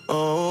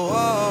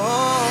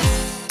 Oh,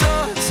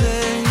 don't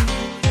say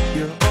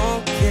you're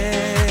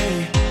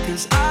okay,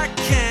 'cause I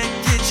can't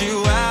get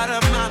you out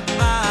of my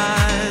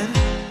mind.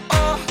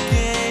 Oh,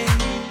 games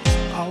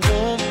I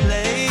won't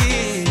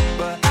play,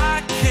 but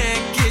I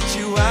can't get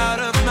you out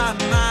of my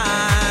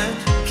mind.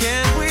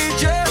 Can we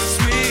just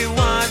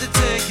rewind to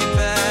take it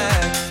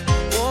back?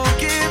 Won't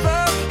give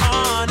up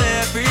on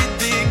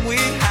everything we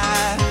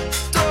had.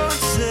 Don't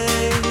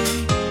say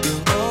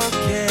you're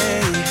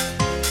okay.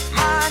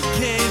 Mind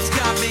games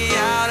got me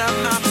out of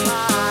my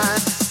mind.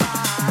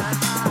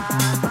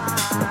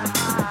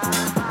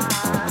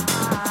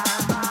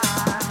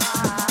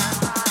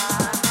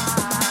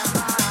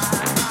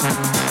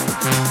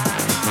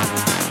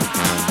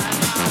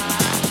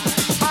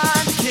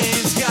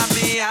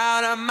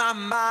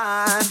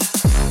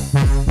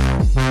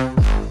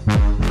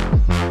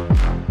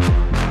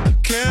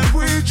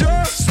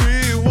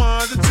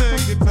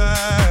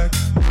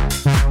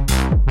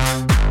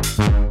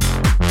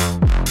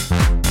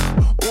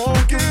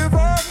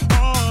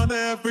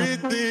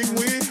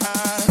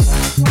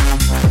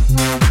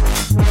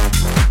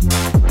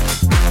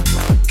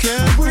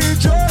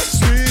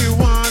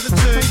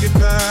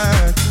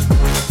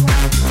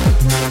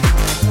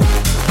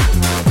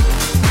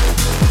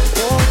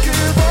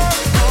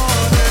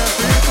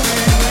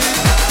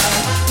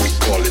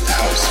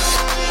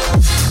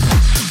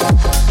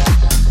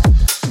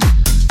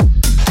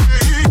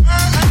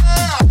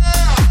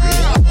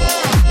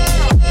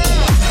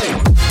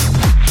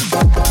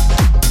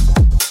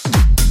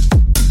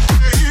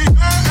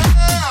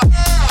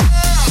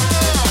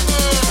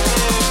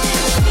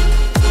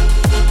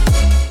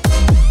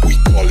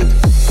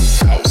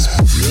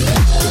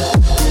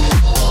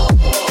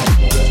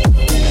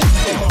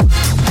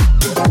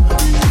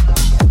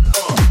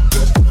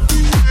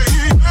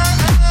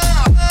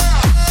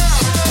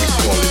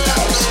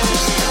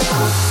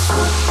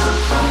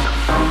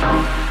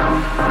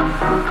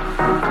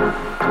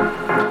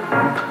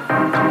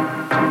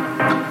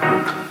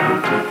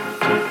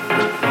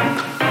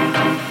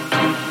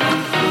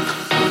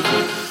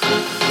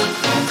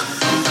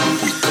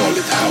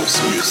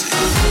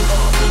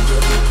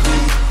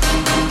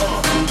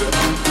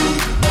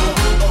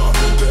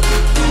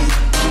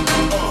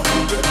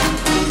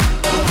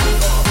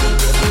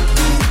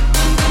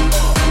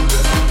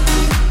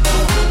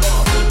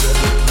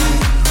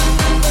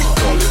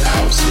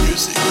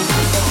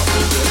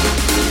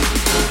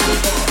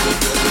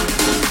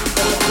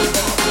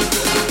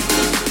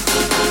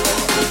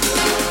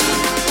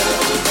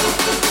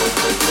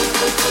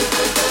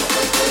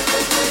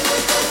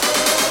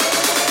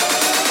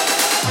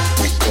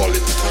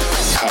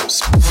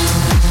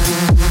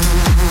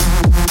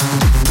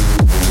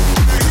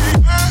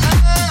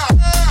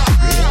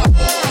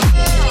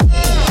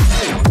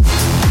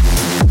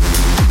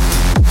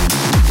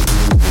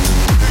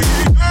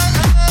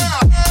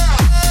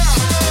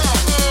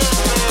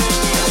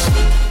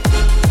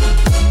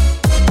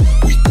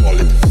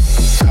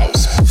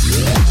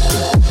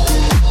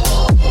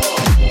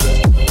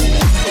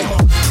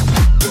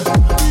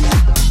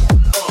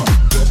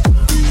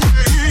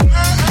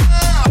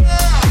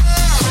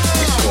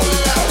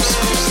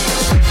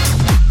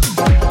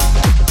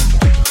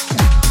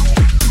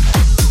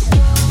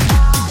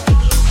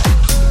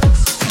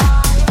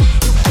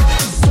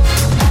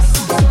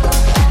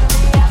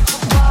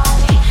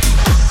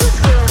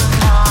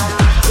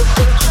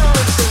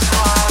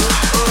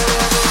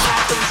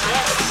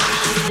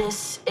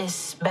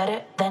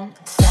 better than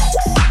sex.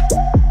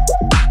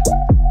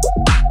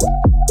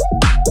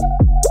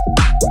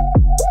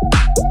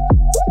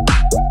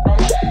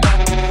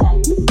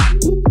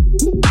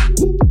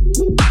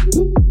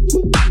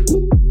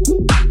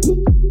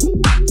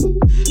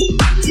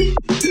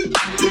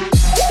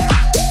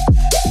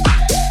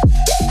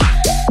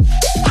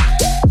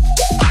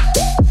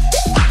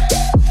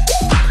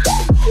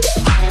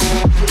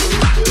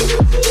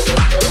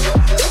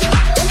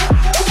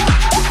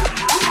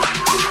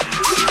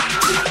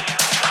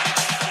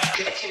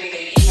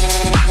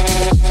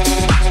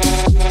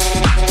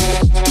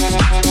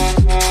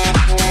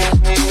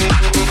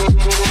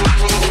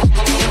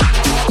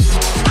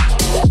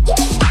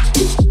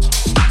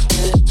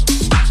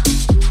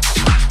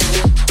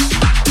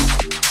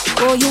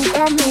 Oh, you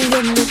got me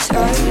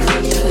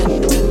hypnotized.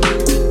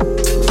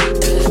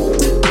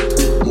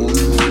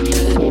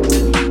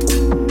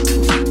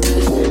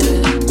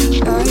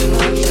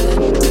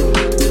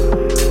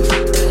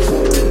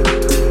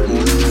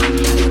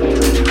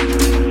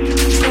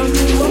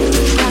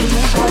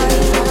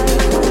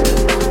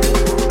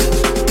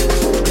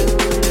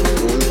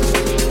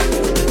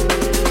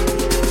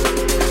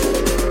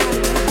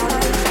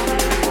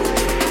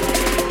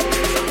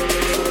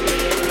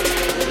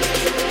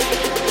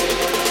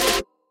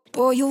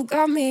 Boy, you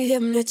got me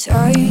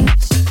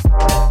hypnotized.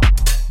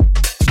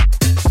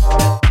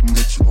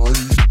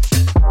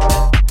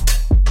 Boy, you got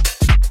me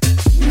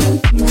hypnotized.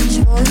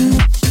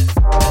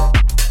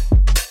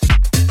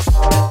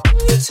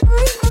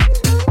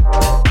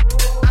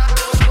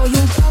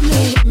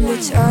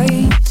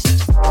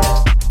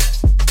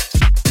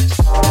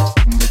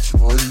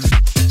 Tell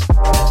me what you're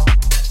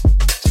trying to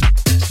hide.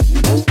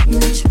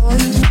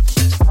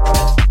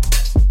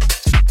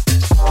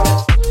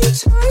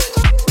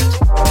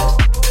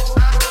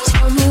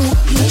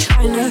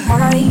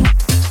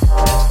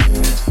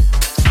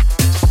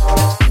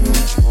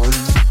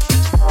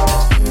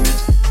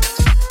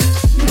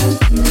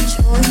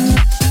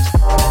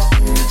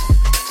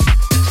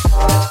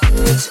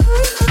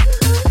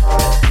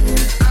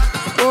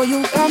 Oh,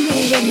 you got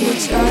me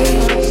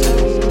hypnotized.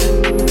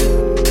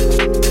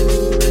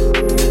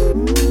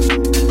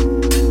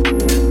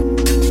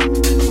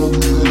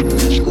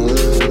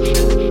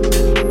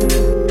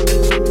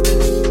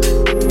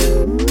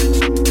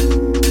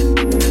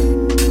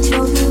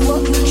 Tell me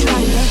what you're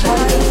trying to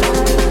hide.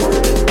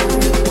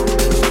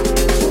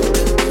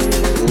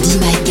 Be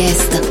My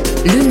Guest,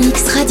 le mix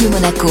Radio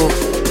Monaco.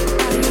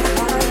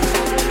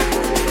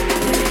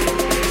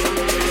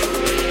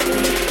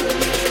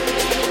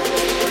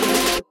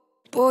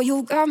 Boy,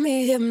 you got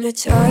me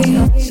hypnotized. Boy,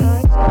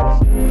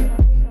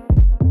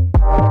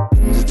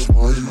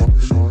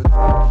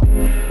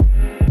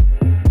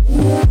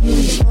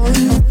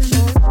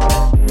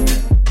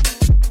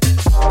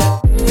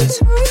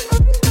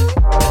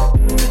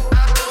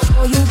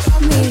 you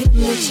got me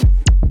hypnotized.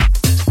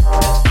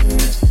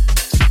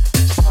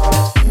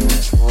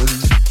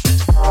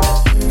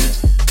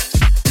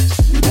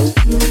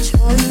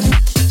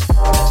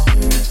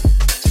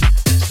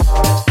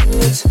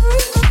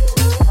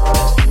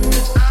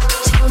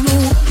 Tell me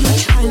what you're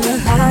trying to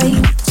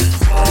hide.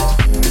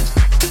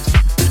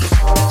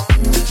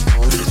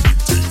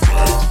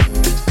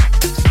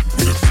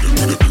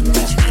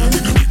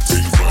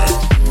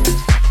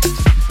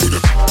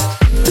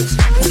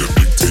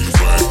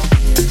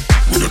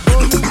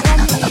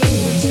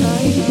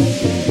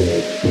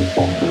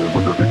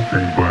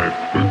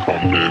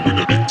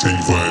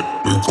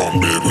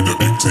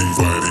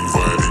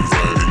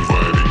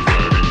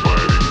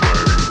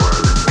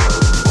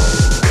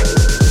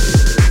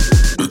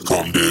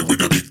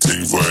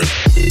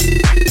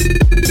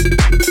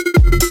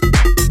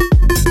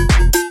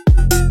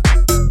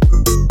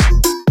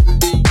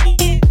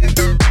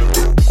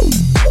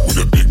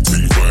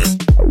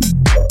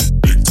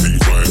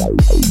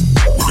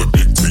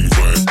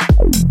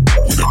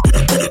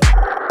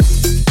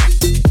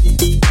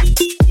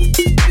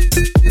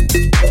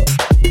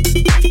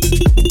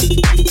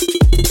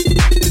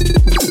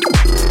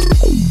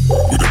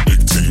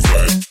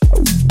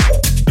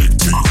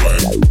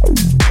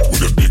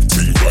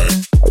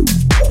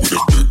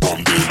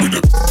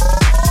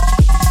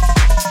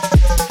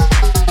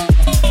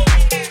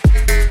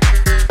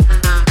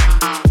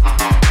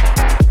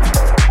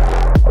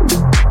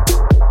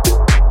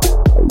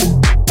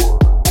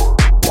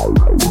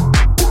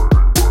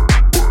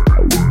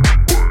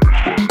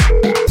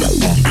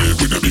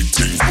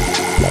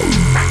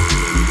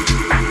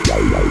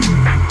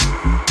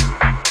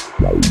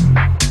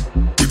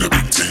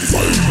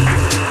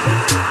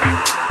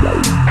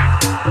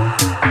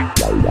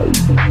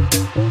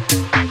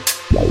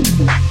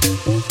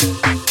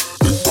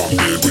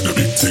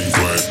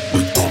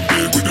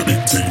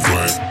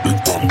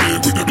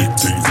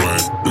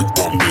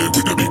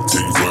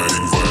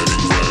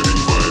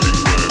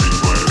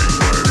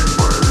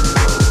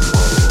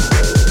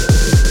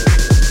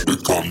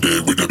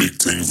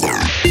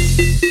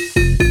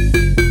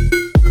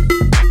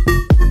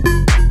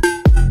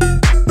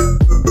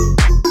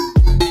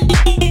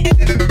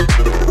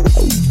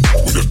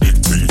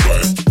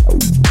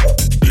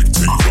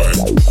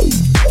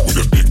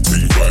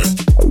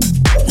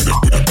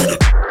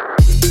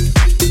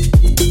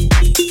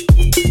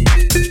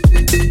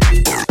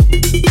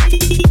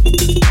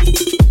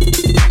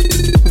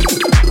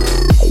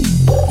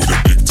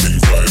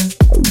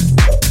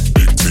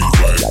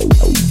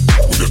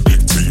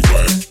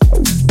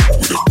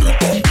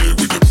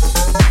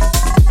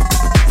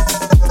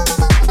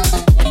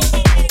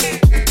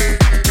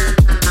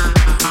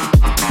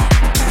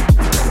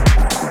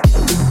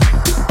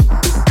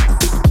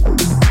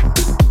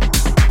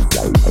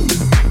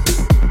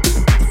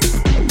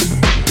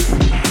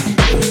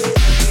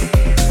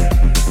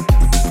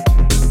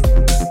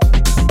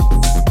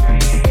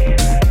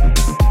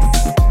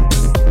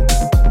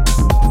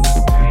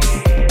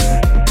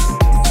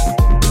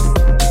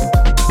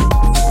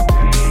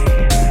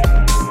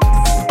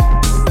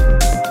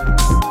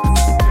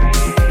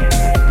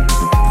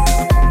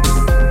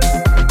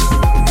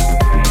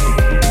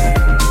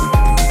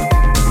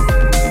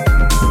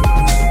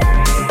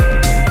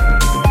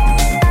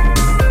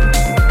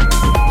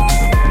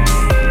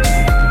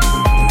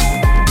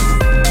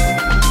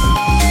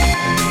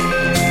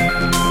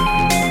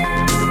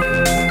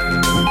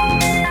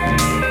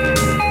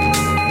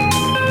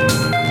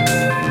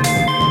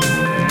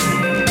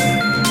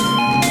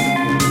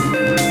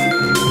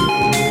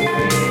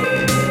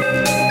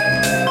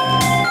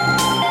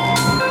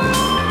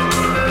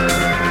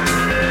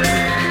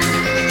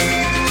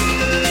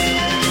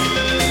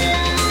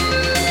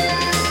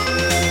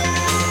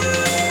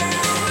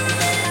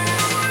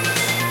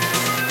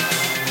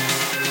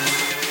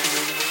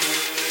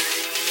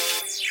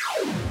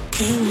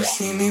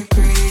 see me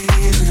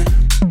breathing?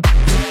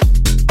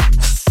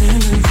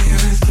 Standing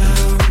here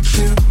without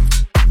you,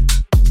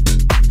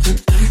 and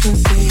I can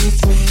see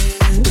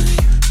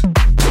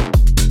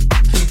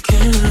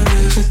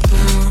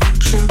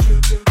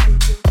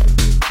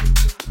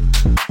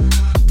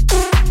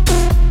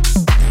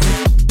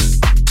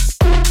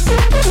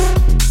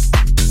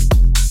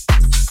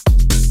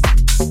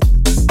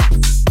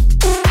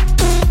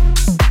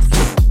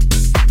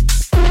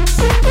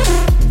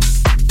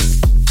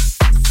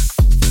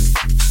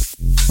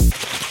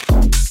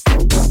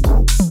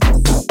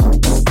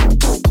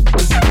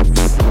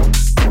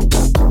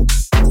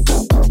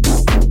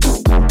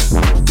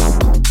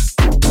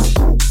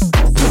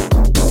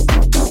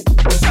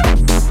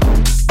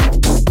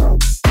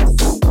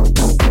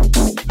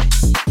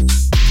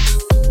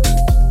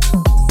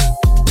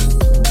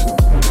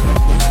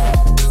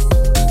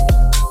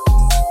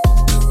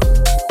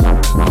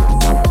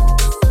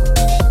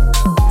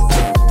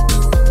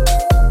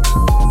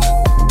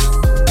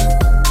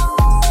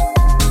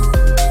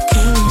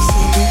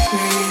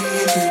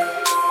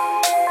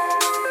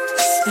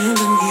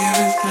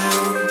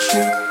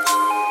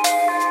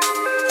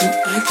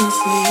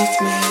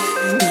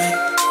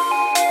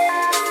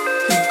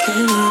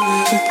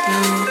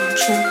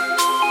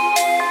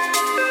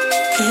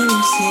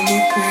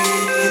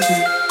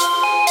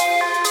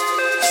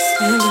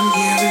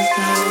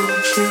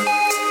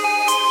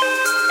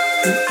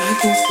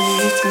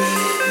it's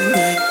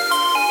midnight.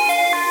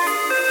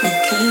 And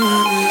can I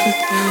live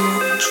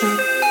without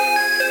you?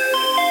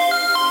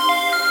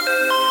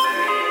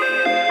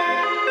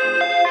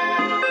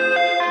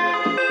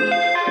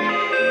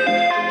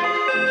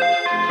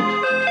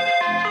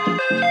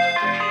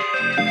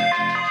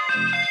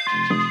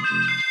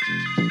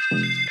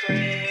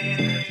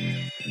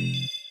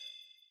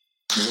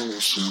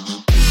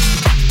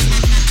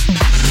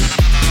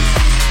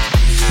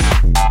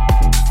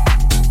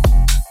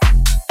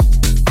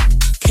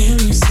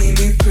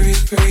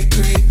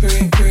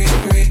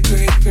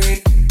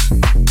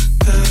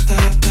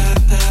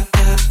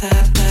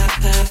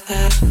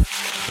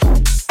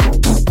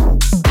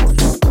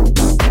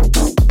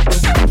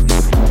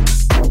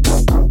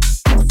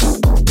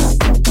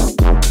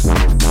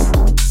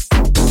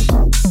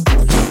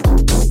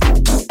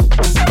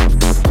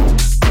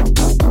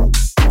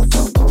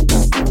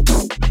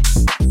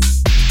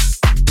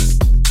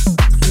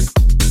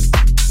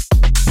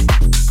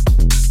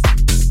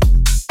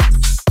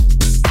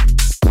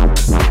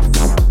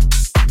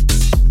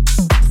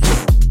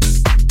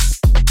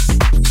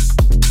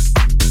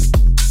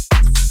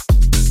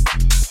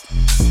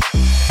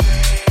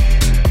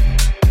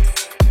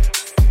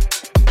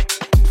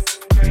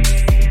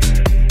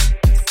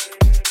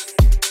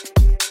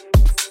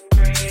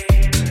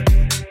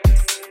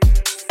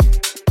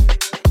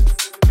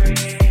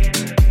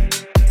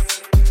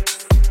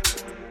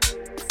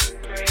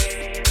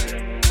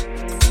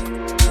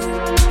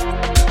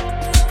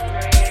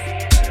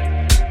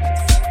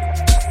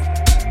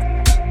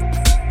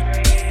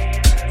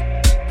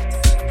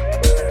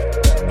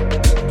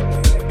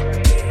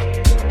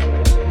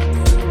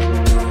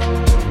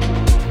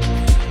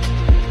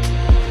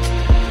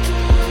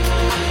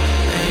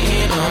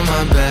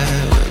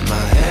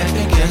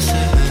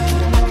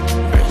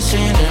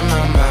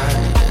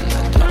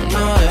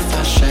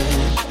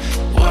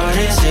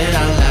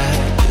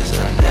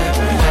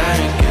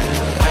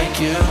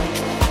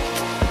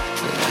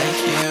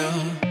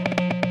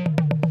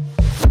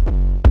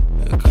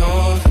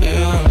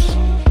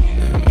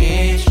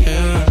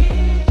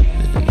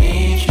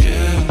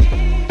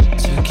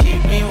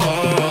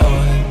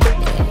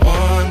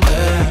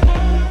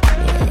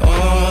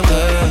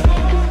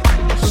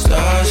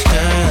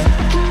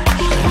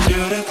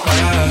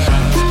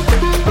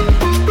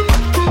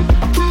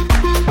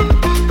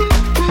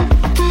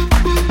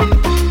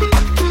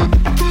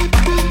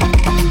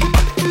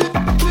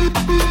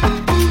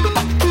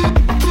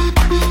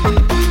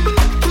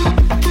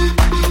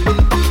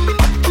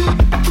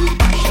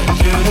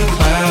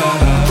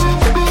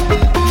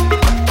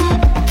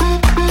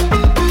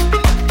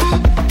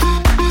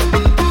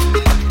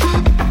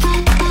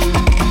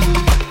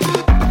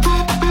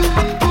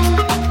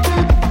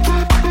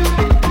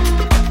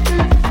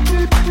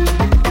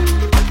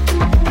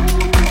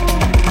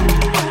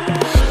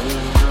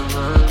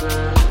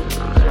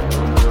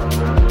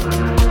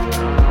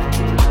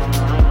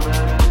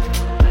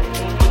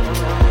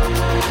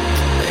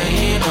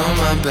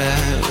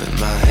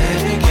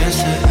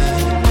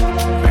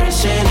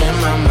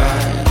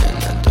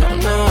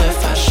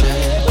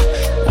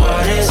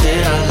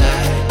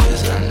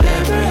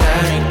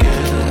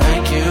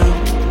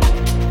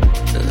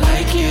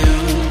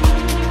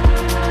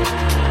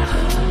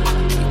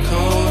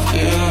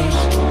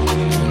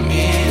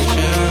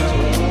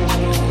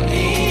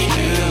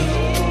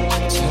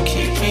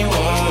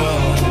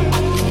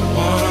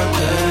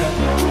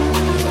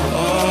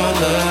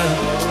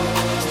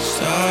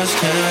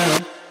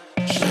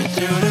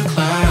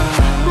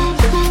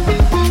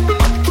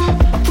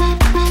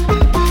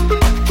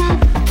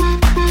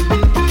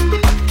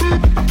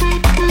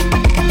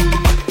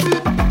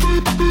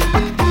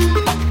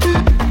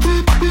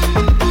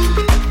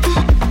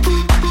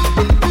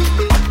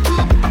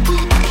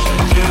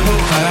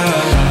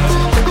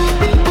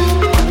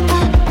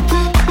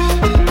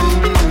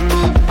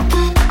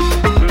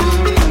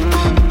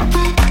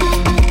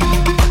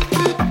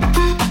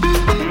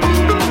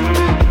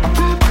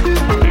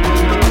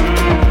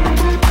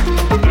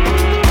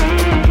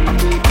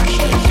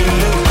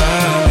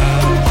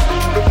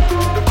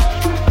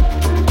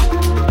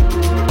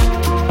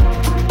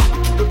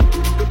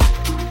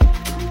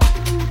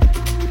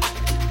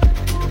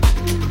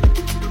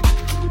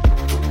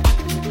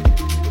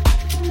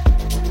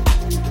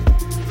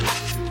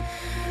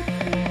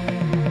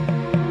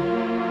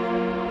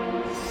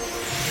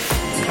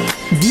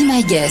 Be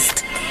My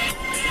Guest.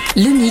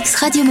 Le mix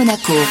Radio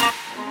Monaco.